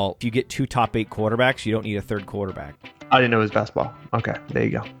best ball, if you get 2 top 8 quarterbacks, you don't need a 3rd quarterback. I didn't know it was best ball. Okay, there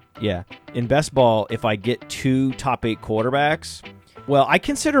you go. Yeah. In best ball, if I get 2 top 8 quarterbacks, well, I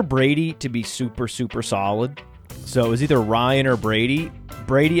consider Brady to be super, super solid. So it was either Ryan or Brady.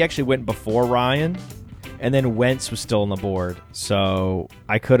 Brady actually went before Ryan, and then Wentz was still on the board. So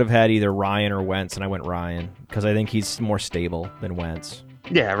I could have had either Ryan or Wentz, and I went Ryan because I think he's more stable than Wentz.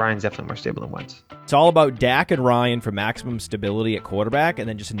 Yeah, Ryan's definitely more stable than Wentz. It's all about Dak and Ryan for maximum stability at quarterback and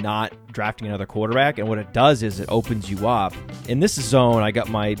then just not drafting another quarterback. And what it does is it opens you up. In this zone, I got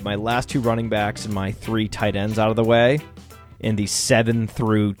my last 2 running backs and my 3 tight ends out of the way in the 7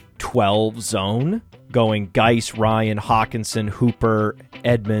 through 12 zone, going Geis, Ryan, Hawkinson, Hooper,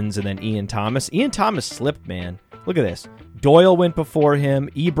 Edmonds, and then Ian Thomas. Ian Thomas slipped, man. Look at this. Doyle went before him.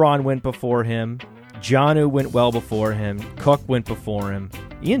 Ebron went before him. Jonnu went well before him. Cook went before him.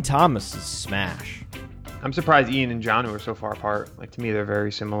 Ian Thomas is smash. I'm surprised Ian and Jonnu are so far apart. To me, they're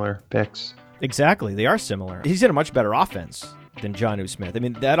very similar picks. Exactly. They are similar. He's in a much better offense than Jonnu Smith.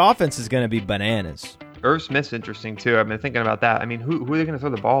 That offense is going to be bananas. Irv Smith's interesting, too. I've been thinking about that. Who are they going to throw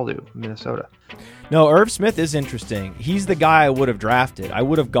the ball to in Minnesota? No, Irv Smith is interesting. He's the guy I would have drafted. I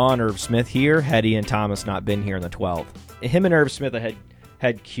would have gone Irv Smith here had Ian Thomas not been here in the 12th. Him and Irv Smith I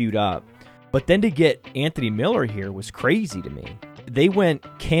had queued up. But then to get Anthony Miller here was crazy to me. They went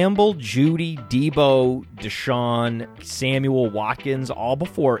Campbell, Judy, Debo, Deshaun, Samuel, Watkins, all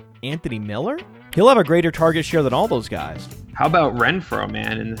before Anthony Miller? He'll have a greater target share than all those guys. How about Renfrow,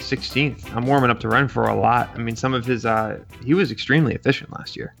 man, in the 16th? I'm warming up to Renfrow a lot. Some of his, he was extremely efficient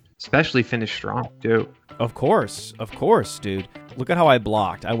last year, especially finished strong, too. Of course, dude. Look at how I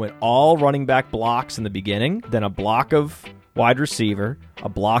blocked. I went all running back blocks in the beginning, then a block of wide receiver, a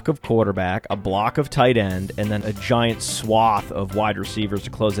block of quarterback, a block of tight end, and then a giant swath of wide receivers to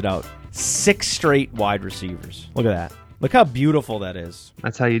close it out. 6 straight wide receivers. Look at that. Look how beautiful that is.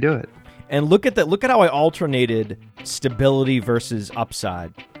 That's how you do it. And look at that. Look at how I alternated stability versus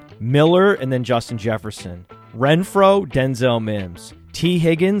upside. Miller and then Justin Jefferson. Renfrow, Denzel Mims. T.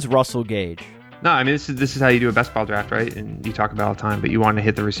 Higgins, Russell Gage. No, this is how you do a best ball draft, right? And you talk about it all the time, but you want to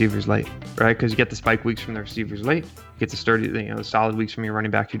hit the receivers late, right? Because you get the spike weeks from the receivers late. You get the sturdy, the solid weeks from your running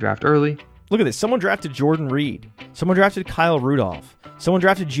back you draft early. Look at this. Someone drafted Jordan Reed. Someone drafted Kyle Rudolph. Someone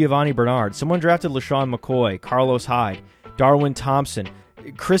drafted Giovanni Bernard. Someone drafted LaShawn McCoy, Carlos Hyde, Darwin Thompson,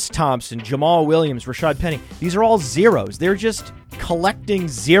 Chris Thompson, Jamal Williams, Rashad Penny. These are all zeros. They're just collecting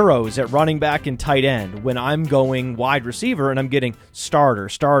zeros at running back and tight end when I'm going wide receiver and I'm getting starter.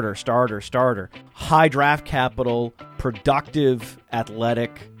 High draft capital, productive,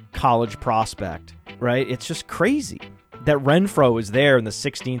 athletic, college prospect, right? It's just crazy that Renfrow is there in the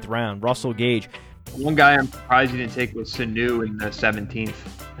 16th round. Russell Gage. One guy I'm surprised you didn't take was Sanu in the 17th.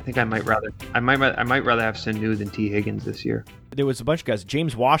 I think I might rather have Sanu than T. Higgins this year. There was a bunch of guys.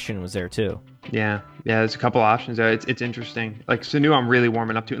 James Washington was there too. Yeah. There's a couple options there. It's interesting. Sanu, I'm really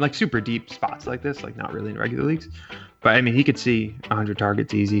warming up to, and super deep spots like this, not really in regular leagues. But he could see 100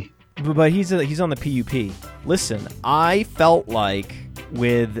 targets easy. But he's on the PUP. Listen, I felt like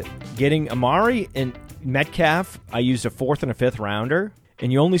with getting Amari and Metcalf, I used a 4th and a 5th rounder,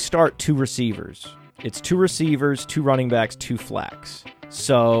 and you only start 2 receivers. It's 2 receivers, 2 running backs, 2 flex.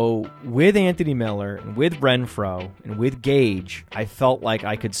 So with Anthony Miller and with Renfrow and with Gage, I felt like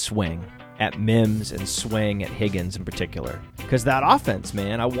I could swing at Mims and swing at Higgins in particular. Because that offense,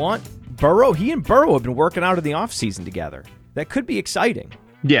 man, I want Burrow. He and Burrow have been working out in the offseason together. That could be exciting.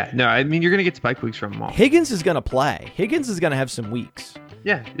 Yeah, no, you're going to get spike weeks from them all. Higgins is going to play. Higgins is going to have some weeks.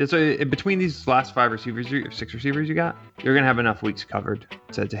 Yeah, so between these last 5 receivers or 6 receivers you got, you're gonna have enough weeks covered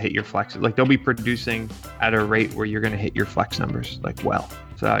to hit your flex. Like they'll be producing at a rate where you're gonna hit your flex numbers like well.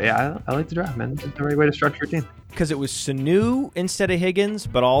 So yeah, I like the draft, man. This is the right way to structure your team. Because it was Sanu instead of Higgins,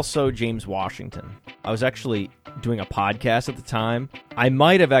 but also James Washington. I was actually doing a podcast at the time. I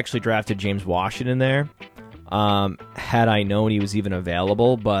might have actually drafted James Washington there, had I known he was even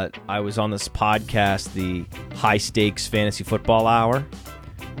available, but I was on this podcast, the High Stakes Fantasy Football Hour,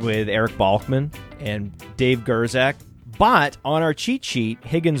 with Eric Balkman and Dave Gerzak. But on our cheat sheet,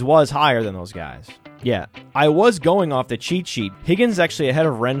 Higgins was higher than those guys. Yeah, I was going off the cheat sheet. Higgins actually ahead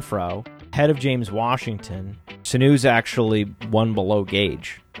of Renfro, ahead of James Washington. Sanu's actually one below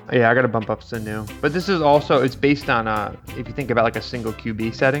Gage. Yeah, I got to bump up Sanu. But this is also, it's based on, if you think about like a single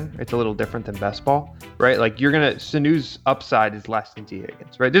QB setting, it's a little different than best ball, right? Like Sanu's upside is less than T.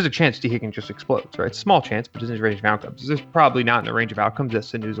 Higgins, right? There's a chance T. Higgins just explodes, right? It's a small chance, but it's in his range of outcomes. There's probably not in the range of outcomes that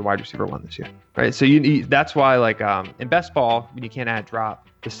Sanu's a wide receiver 1 this year, right? So that's why like in best ball, when you can't add drop,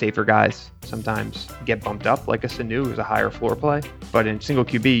 the safer guys sometimes get bumped up, like a Sanu who's a higher floor play. But in single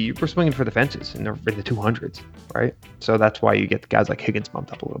QB, we're swinging for the fences in the 200s, right? So that's why you get the guys like Higgins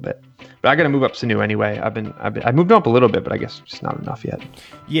bumped up a little bit. But I got to move up Sanu anyway. I moved him up a little bit, but I guess just not enough yet.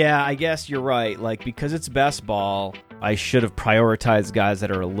 Yeah, I guess you're right. Like, because it's best ball, I should have prioritized guys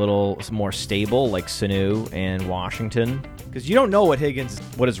that are a little more stable, like Sanu and Washington. Because you don't know what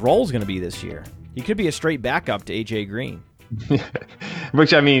his role is going to be this year. He could be a straight backup to AJ Green.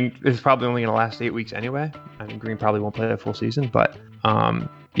 Which, I mean, is probably only going to last 8 weeks anyway. I mean, Green probably won't play a full season, but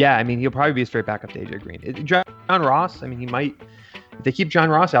yeah, I mean, he'll probably be a straight backup to AJ Green. John Ross, I mean, he might, if they keep John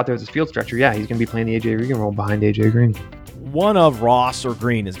Ross out there as a field stretcher, yeah, he's going to be playing the AJ Green role behind AJ Green. One of Ross or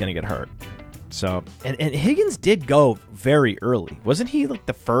Green is going to get hurt. So, and Higgins did go very early. Wasn't he like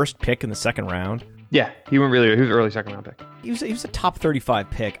the first pick in the second round? Yeah, he went really early. He was an early second round pick. He was a top 35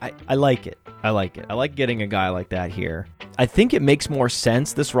 pick. I like it. I like getting a guy like that here. I think it makes more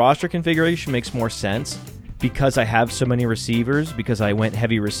sense. This roster configuration makes more sense because I have so many receivers, because I went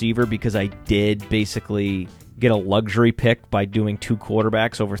heavy receiver, because I did basically get a luxury pick by doing 2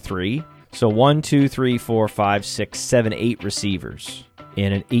 quarterbacks over 3. So 1, 2, 3, 4, 5, 6, 7, 8 receivers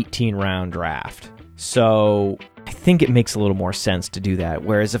in an 18-round draft. So I think it makes a little more sense to do that.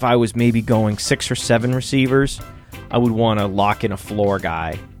 Whereas if I was maybe going 6 or 7 receivers, I would want to lock in a floor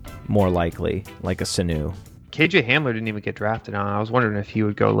guy, more likely, like a Sanu. KJ Hamler didn't even get drafted on. I was wondering if he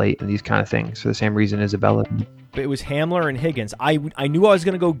would go late in these kind of things for the same reason Isabella. But it was Hamler and Higgins. I knew I was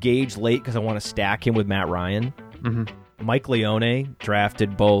going to go Gage late because I want to stack him with Matt Ryan. Mm-hmm. Mike Leone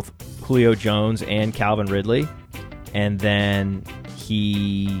drafted both Julio Jones and Calvin Ridley. And then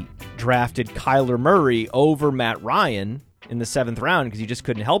he drafted Kyler Murray over Matt Ryan in the 7th round because he just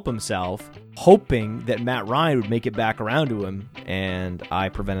couldn't help himself, hoping that Matt Ryan would make it back around to him, and I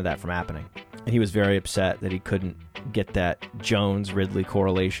prevented that from happening. And he was very upset that he couldn't get that Jones-Ridley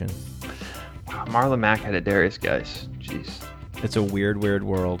correlation. Wow, Marlon Mack had a Darius, guys. Jeez. It's a weird, weird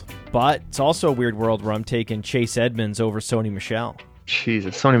world. But it's also a weird world where I'm taking Chase Edmonds over Sony Michel.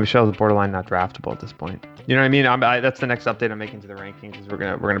 Jesus, Sony Michel is borderline not draftable at this point. You know what I mean? That's the next update I'm making to the rankings. Is we're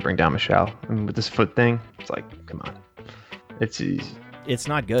gonna bring down Michel. I mean, with this foot thing, it's like, come on, it's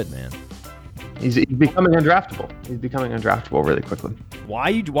not good, man. He's becoming undraftable. He's becoming undraftable really quickly.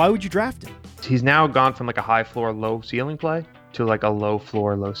 Why would you draft him? He's now gone from like a high floor, low ceiling play to like a low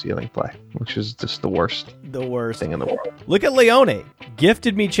floor, low ceiling play, which is just the worst thing in the world. Look at Leone.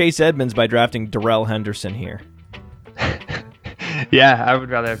 Gifted me Chase Edmonds by drafting Darrell Henderson here. Yeah, I would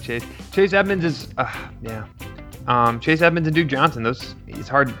rather have Chase. Chase Edmonds is, Chase Edmonds and Duke Johnson. It's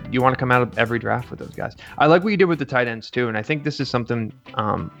hard. You want to come out of every draft with those guys. I like what you did with the tight ends too, and I think this is something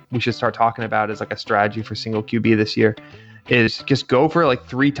we should start talking about as like a strategy for single QB this year. Is just go for like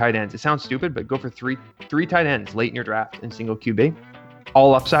 3 tight ends. It sounds stupid, but go for three tight ends late in your draft in single QB.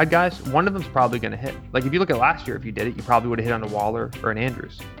 All upside guys. One of them's probably going to hit. Like if you look at last year, if you did it, you probably would have hit on a Waller or an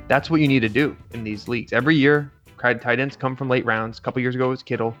Andrews. That's what you need to do in these leagues every year. Tight ends come from late rounds. A couple years ago it was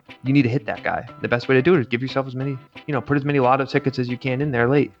Kittle. You need to hit that guy. The best way to do it is give yourself as many, put as many lotto tickets as you can in there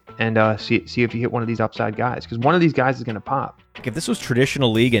late, and see if you hit one of these upside guys, because one of these guys is going to pop. If this was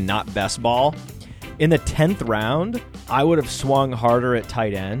traditional league and not best ball, in the 10th round, I would have swung harder at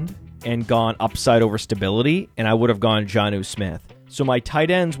tight end and gone upside over stability, and I would have gone Jonnu Smith. So my tight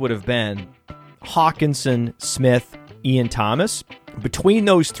ends would have been Hawkinson, Smith, Ian Thomas. Between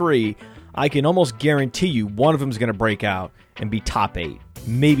those 3, I can almost guarantee you one of them is going to break out and be top 8,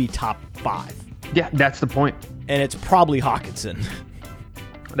 maybe top 5. Yeah, that's the point. And it's probably Hawkinson.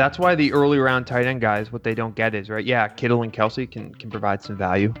 That's why the early round tight end guys, what they don't get is, right, yeah, Kittle and Kelsey can provide some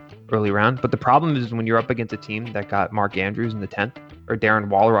value early round. But the problem is when you're up against a team that got Mark Andrews in the 10th, or Darren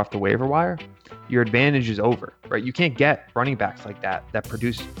Waller off the waiver wire, your advantage is over, right? You can't get running backs like that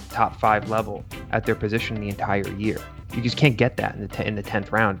produce top 5 level at their position the entire year. You just can't get that in the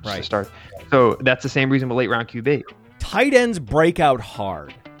 10th round to start. So that's the same reason with late round QB. Tight ends break out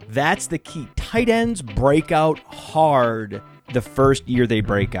hard. That's the key. Tight ends break out hard the first year they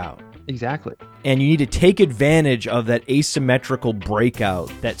break out. Exactly. And you need to take advantage of that asymmetrical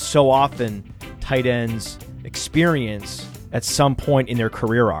breakout that so often tight ends experience at some point in their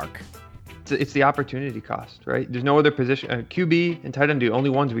career arc. It's the opportunity cost, right? There's no other position. QB and tight end are the only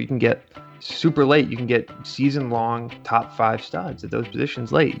ones where you can get super late. You can get season-long top 5 studs at those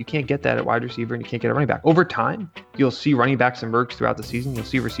positions late. You can't get that at wide receiver, and you can't get a running back. Over time, you'll see running backs emerge throughout the season. You'll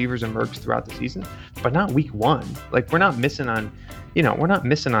see receivers emerge throughout the season, but not week 1. Like, we're not missing on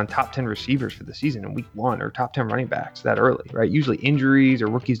top 10 receivers for the season in week 1 or top 10 running backs that early, right? Usually injuries or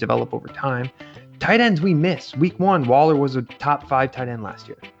rookies develop over time. Tight ends we miss. Week 1, Waller was a top 5 tight end last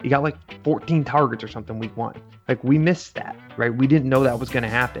year. He got like 14 targets or something week 1. Like, we missed that, right? We didn't know that was going to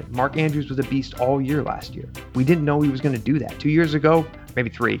happen. Mark Andrews was a beast all year last year. We didn't know he was going to do that. 2 years ago, maybe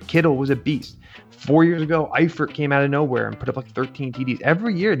 3, Kittle was a beast. 4 years ago, Eifert came out of nowhere and put up like 13 TDs.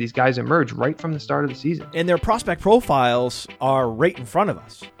 Every year, these guys emerge right from the start of the season. And their prospect profiles are right in front of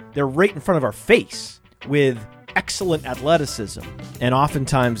us. They're right in front of our face with excellent athleticism and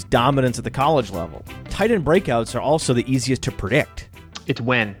oftentimes dominance at the college level. Tight end breakouts are also the easiest to predict. It's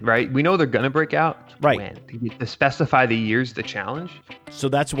when, right? We know they're going to break out. Right. When. To specify the year's the challenge. So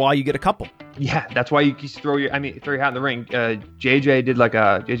that's why you get a couple. Yeah, that's why you throw your hat in the ring.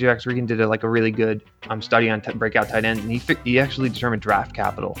 JJ X Regan did a really good study on breakout tight ends, and he actually determined draft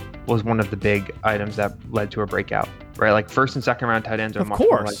capital was one of the big items that led to a breakout, right? Like first and second round tight ends are much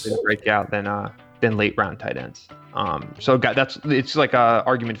more likely to break out than late round tight ends. It's like a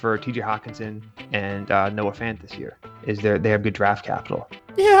argument for TJ Hawkinson and Noah Fant this year. They have good draft capital.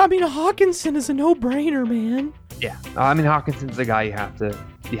 Yeah, Hawkinson is a no-brainer, man. Yeah, Hawkinson's the guy you have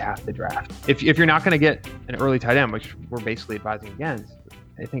to draft. If you're not going to get an early tight end, which we're basically advising against,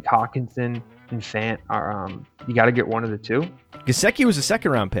 I think Hawkinson and Fant are you got to get one of the two. Gesicki was a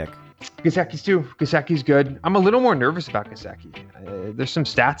second-round pick. Gesicki's too. Gesicki's good. I'm a little more nervous about Gesicki. There's some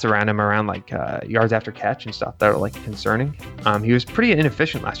stats around him around like yards after catch and stuff that are like concerning. He was pretty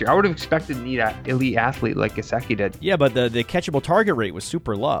inefficient last year. I would have expected an elite athlete like Gesicki did. Yeah, but the catchable target rate was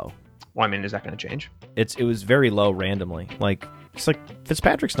super low. Well, is that going to change? It was very low randomly. It's like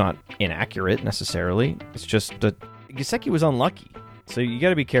Fitzpatrick's not inaccurate necessarily. It's just that Gesicki was unlucky. So you got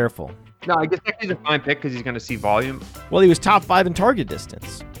to be careful. No, I guess he's a fine pick because he's going to see volume. Well, he was top 5 in target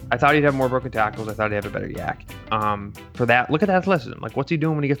distance. I thought he'd have more broken tackles. I thought he'd have a better yak. For that, look at that athleticism. Like, what's he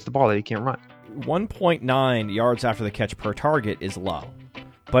doing when he gets the ball that he can't run? 1.9 yards after the catch per target is low,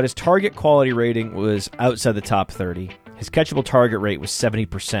 but his target quality rating was outside the top 30. His catchable target rate was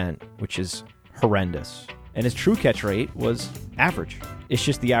 70%, which is horrendous. And his true catch rate was average. It's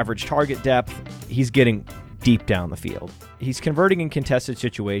just the average target depth. He's getting deep down the field. He's converting in contested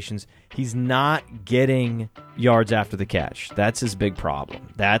situations. He's not getting yards after the catch. That's his big problem.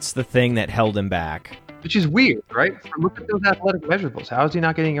 That's the thing that held him back. Which is weird, right? Look at those athletic measurables. How is he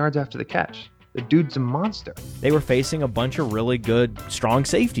not getting yards after the catch? The dude's a monster. They were facing a bunch of really good, strong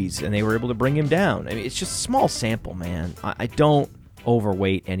safeties, and they were able to bring him down. It's just a small sample, man. I don't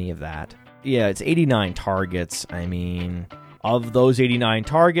overweight any of that. Yeah, it's 89 targets. Of those 89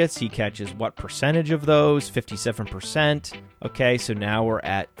 targets, he catches what percentage of those? 57%. Okay, so now we're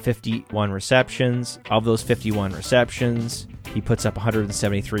at 51 receptions. Of those 51 receptions, he puts up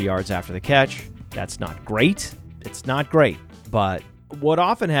 173 yards after the catch. That's not great. It's not great. But what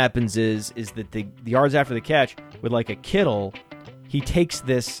often happens is that the yards after the catch, with like a Kittle, he takes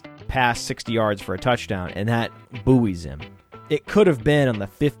this past 60 yards for a touchdown, and that buoys him. It could have been on the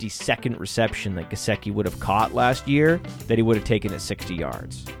 52nd reception that Gesicki would have caught last year that he would have taken at 60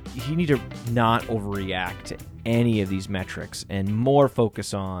 yards. You need to not overreact to any of these metrics and more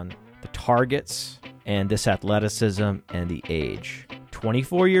focus on the targets and this athleticism and the age.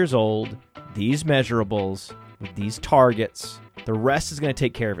 24 years old, these measurables with these targets, the rest is going to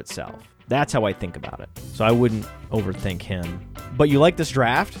take care of itself. That's how I think about it. So I wouldn't overthink him. But you like this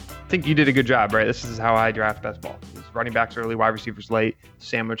draft? I think you did a good job, right? This is how I draft best ball. Running backs early, wide receivers late,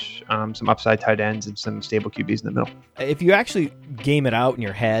 sandwich some upside tight ends and some stable QBs in the middle. If you actually game it out in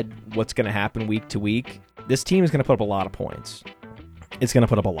your head, what's going to happen week to week, this team is going to put up a lot of points. It's going to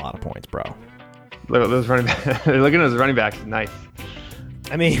put up a lot of points, bro. Look at those running backs. Look at those running backs. Nice.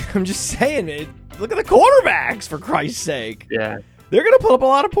 I'm just saying, man, look at the quarterbacks, for Christ's sake. Yeah. They're going to put up a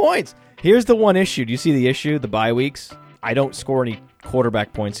lot of points. Here's the one issue. Do you see the issue? The bye weeks? I don't score any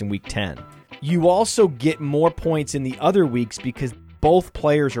quarterback points in week 10. You also get more points in the other weeks because both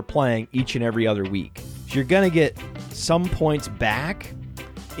players are playing each and every other week. So you're going to get some points back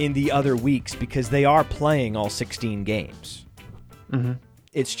in the other weeks because they are playing all 16 games. Mm-hmm.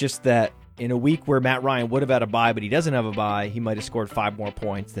 It's just that in a week where Matt Ryan would have had a bye, but he doesn't have a bye, he might have scored 5 more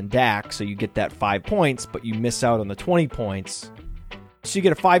points than Dak, so you get that 5 points, but you miss out on the 20 points. So you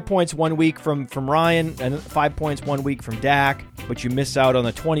get a 5 points 1 week from Ryan and 5 points 1 week from Dak, but you miss out on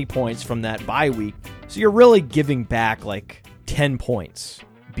the 20 points from that bye week. So you're really giving back like 10 points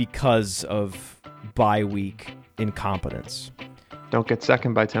because of bye week incompetence. Don't get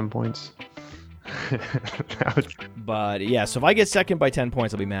second by 10 points. But yeah, so if I get second by 10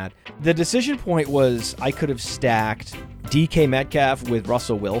 points, I'll be mad. The decision point was I could have stacked DK Metcalf with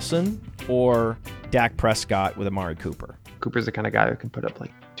Russell Wilson or Dak Prescott with Amari Cooper. Cooper's the kind of guy who can put up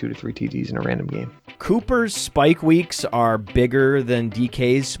like 2 to 3 TDs in a random game. Cooper's spike weeks are bigger than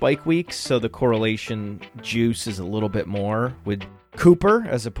DK's spike weeks, so the correlation juice is a little bit more with Cooper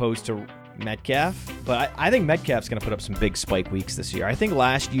as opposed to Metcalf. But I think Metcalf's going to put up some big spike weeks this year. I think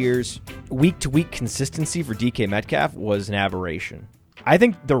last year's week-to-week consistency for DK Metcalf was an aberration. I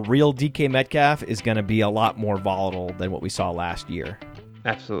think the real DK Metcalf is going to be a lot more volatile than what we saw last year.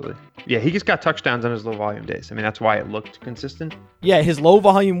 Absolutely. Yeah, he just got touchdowns on his low volume days. I mean, that's why it looked consistent. Yeah, his low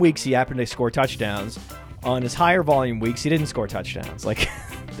volume weeks, he happened to score touchdowns. On his higher volume weeks, he didn't score touchdowns. Like,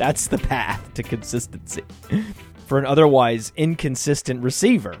 that's the path to consistency for an otherwise inconsistent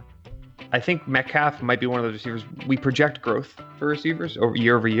receiver. I think Metcalf might be one of those receivers. We project growth for receivers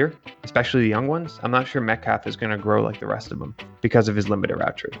over year, especially the young ones. I'm not sure Metcalf is going to grow like the rest of them because of his limited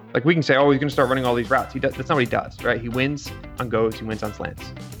route tree. Like we can say, oh, he's going to start running all these routes. That's not what he does, right? He wins on goes. He wins on slants.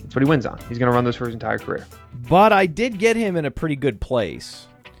 That's what he wins on. He's going to run those for his entire career. But I did get him in a pretty good place.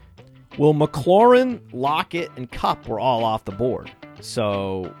 Well, McLaurin, Lockett, and Kupp were all off the board.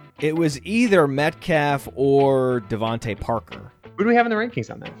 So it was either Metcalf or Devontae Parker. Who do we have in the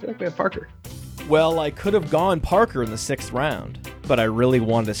rankings on that? I feel like we have Parker. Well, I could have gone Parker in the 6th round, but I really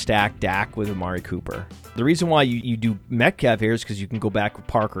wanted to stack Dak with Amari Cooper. The reason why you do Metcalf here is because you can go back with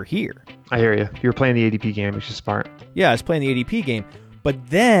Parker here. I hear you. You were playing the ADP game, which is smart. Yeah, I was playing the ADP game, but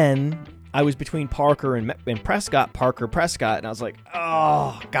then I was between Parker and Prescott, Parker, Prescott, and I was like,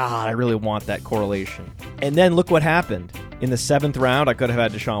 oh, God, I really want that correlation. And then look what happened. In the 7th round, I could have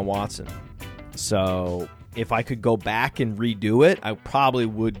had Deshaun Watson. So if I could go back and redo it, I probably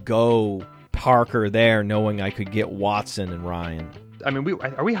would go Parker there, knowing I could get Watson and Ryan. I mean,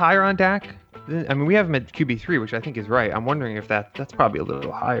 are we higher on Dak? I mean, we have him at QB3, which I think is right. I'm wondering if that's probably a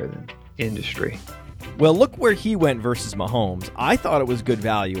little higher than industry. Well, look where he went versus Mahomes. I thought it was good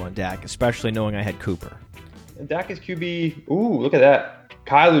value on Dak, especially knowing I had Cooper. And Dak is QB. Ooh, look at that.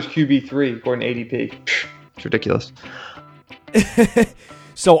 Kyler's QB3 according to ADP. It's ridiculous.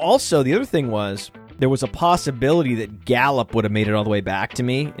 So also, the other thing was, there was a possibility that Gallup would have made it all the way back to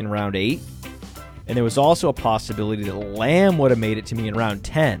me in round 8. And there was also a possibility that Lamb would have made it to me in round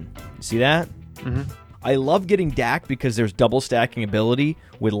 10. You see that? Mm-hmm. I love getting Dak because there's double stacking ability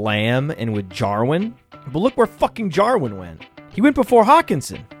with Lamb and with Jarwin. But look where fucking Jarwin went. He went before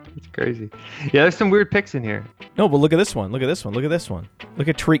Hawkinson. It's crazy. Yeah, there's some weird picks in here. No, but look at this one. Look at this one. Look at this one. Look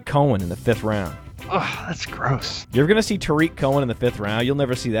at Tariq Cohen in the 5th round. Oh, that's gross. You're going to see Tariq Cohen in the 5th round. You'll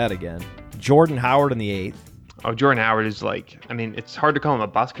never see that again. Jordan Howard in the 8th. Oh, Jordan Howard is like, I mean, it's hard to call him a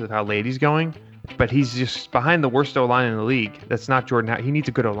bust because of how late he's going, but he's just behind the worst O-line in the league. That's not Jordan Howard. He needs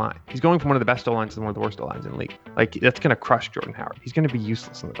a good O-line. He's going from one of the best O-lines to one of the worst O-lines in the league. Like, that's going to crush Jordan Howard. He's going to be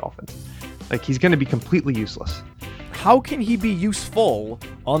useless in the Dolphins. Like, he's going to be completely useless. How can he be useful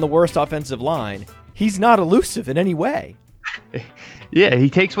on the worst offensive line? He's not elusive in any way. Yeah, he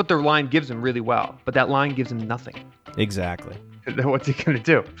takes what their line gives him really well, but that line gives him nothing. Exactly. Then what's he going to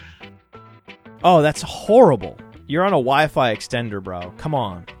do? Oh, that's horrible. You're on a Wi-Fi extender, bro. Come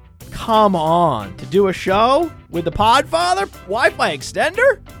on. Come on. To do a show with the Podfather? Wi-Fi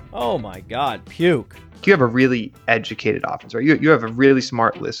extender? Oh my God. Puke. You have a really educated offense, right? You have a really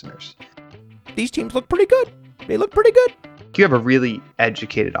smart listeners. These teams look pretty good. They look pretty good. You have a really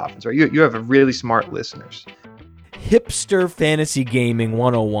educated offense, right? You have a really smart listeners. Hipster fantasy gaming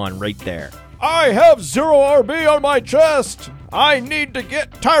 101 right there. I have 0 RB on my chest. I need to get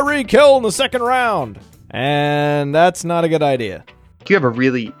Tyreek Hill in the 2nd round. And that's not a good idea. You have a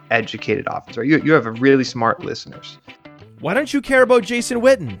really educated offense, right? You have a really smart listeners. Why don't you care about Jason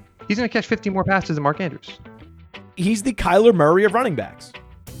Witten? He's going to catch 15 more passes than Mark Andrews. He's the Kyler Murray of running backs.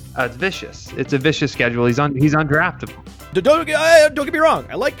 It's vicious. It's a vicious schedule. He's undraftable. Don't get me wrong.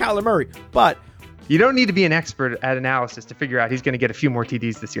 I like Kyler Murray, but you don't need to be an expert at analysis to figure out he's going to get a few more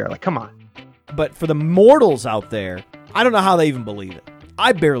TDs this year. Like, come on. But for the mortals out there, I don't know how they even believe it.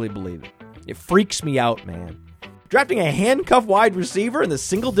 I barely believe it. It freaks me out, man. Drafting a handcuff wide receiver in the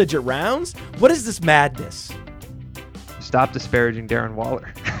single-digit rounds? What is this madness? Stop disparaging Darren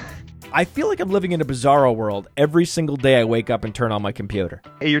Waller. I feel like I'm living in a bizarro world every single day I wake up and turn on my computer.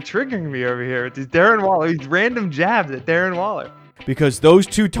 Hey, you're triggering me over here with these Darren Waller, these random jabs at Darren Waller. Because those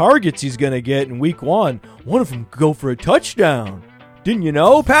 2 targets he's going to get in week 1, one of them could go for a touchdown. Didn't you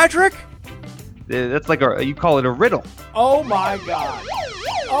know, Patrick? That's like you call it a riddle. Oh my God.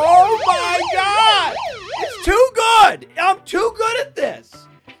 Oh my God. It's too good. I'm too good at this.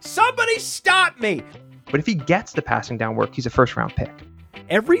 Somebody stop me. But if he gets the passing down work, he's a first-round pick.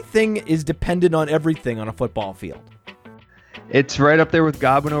 Everything is dependent on everything on a football field. It's right up there with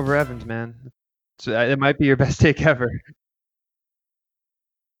Godwin over Evans, man. So it might be your best take ever.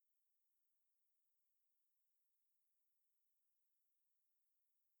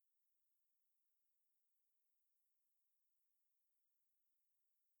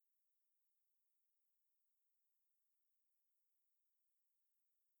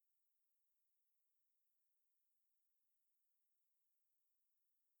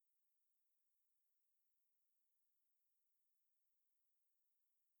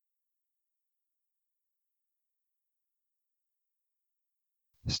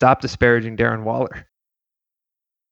 Stop disparaging Darren Waller.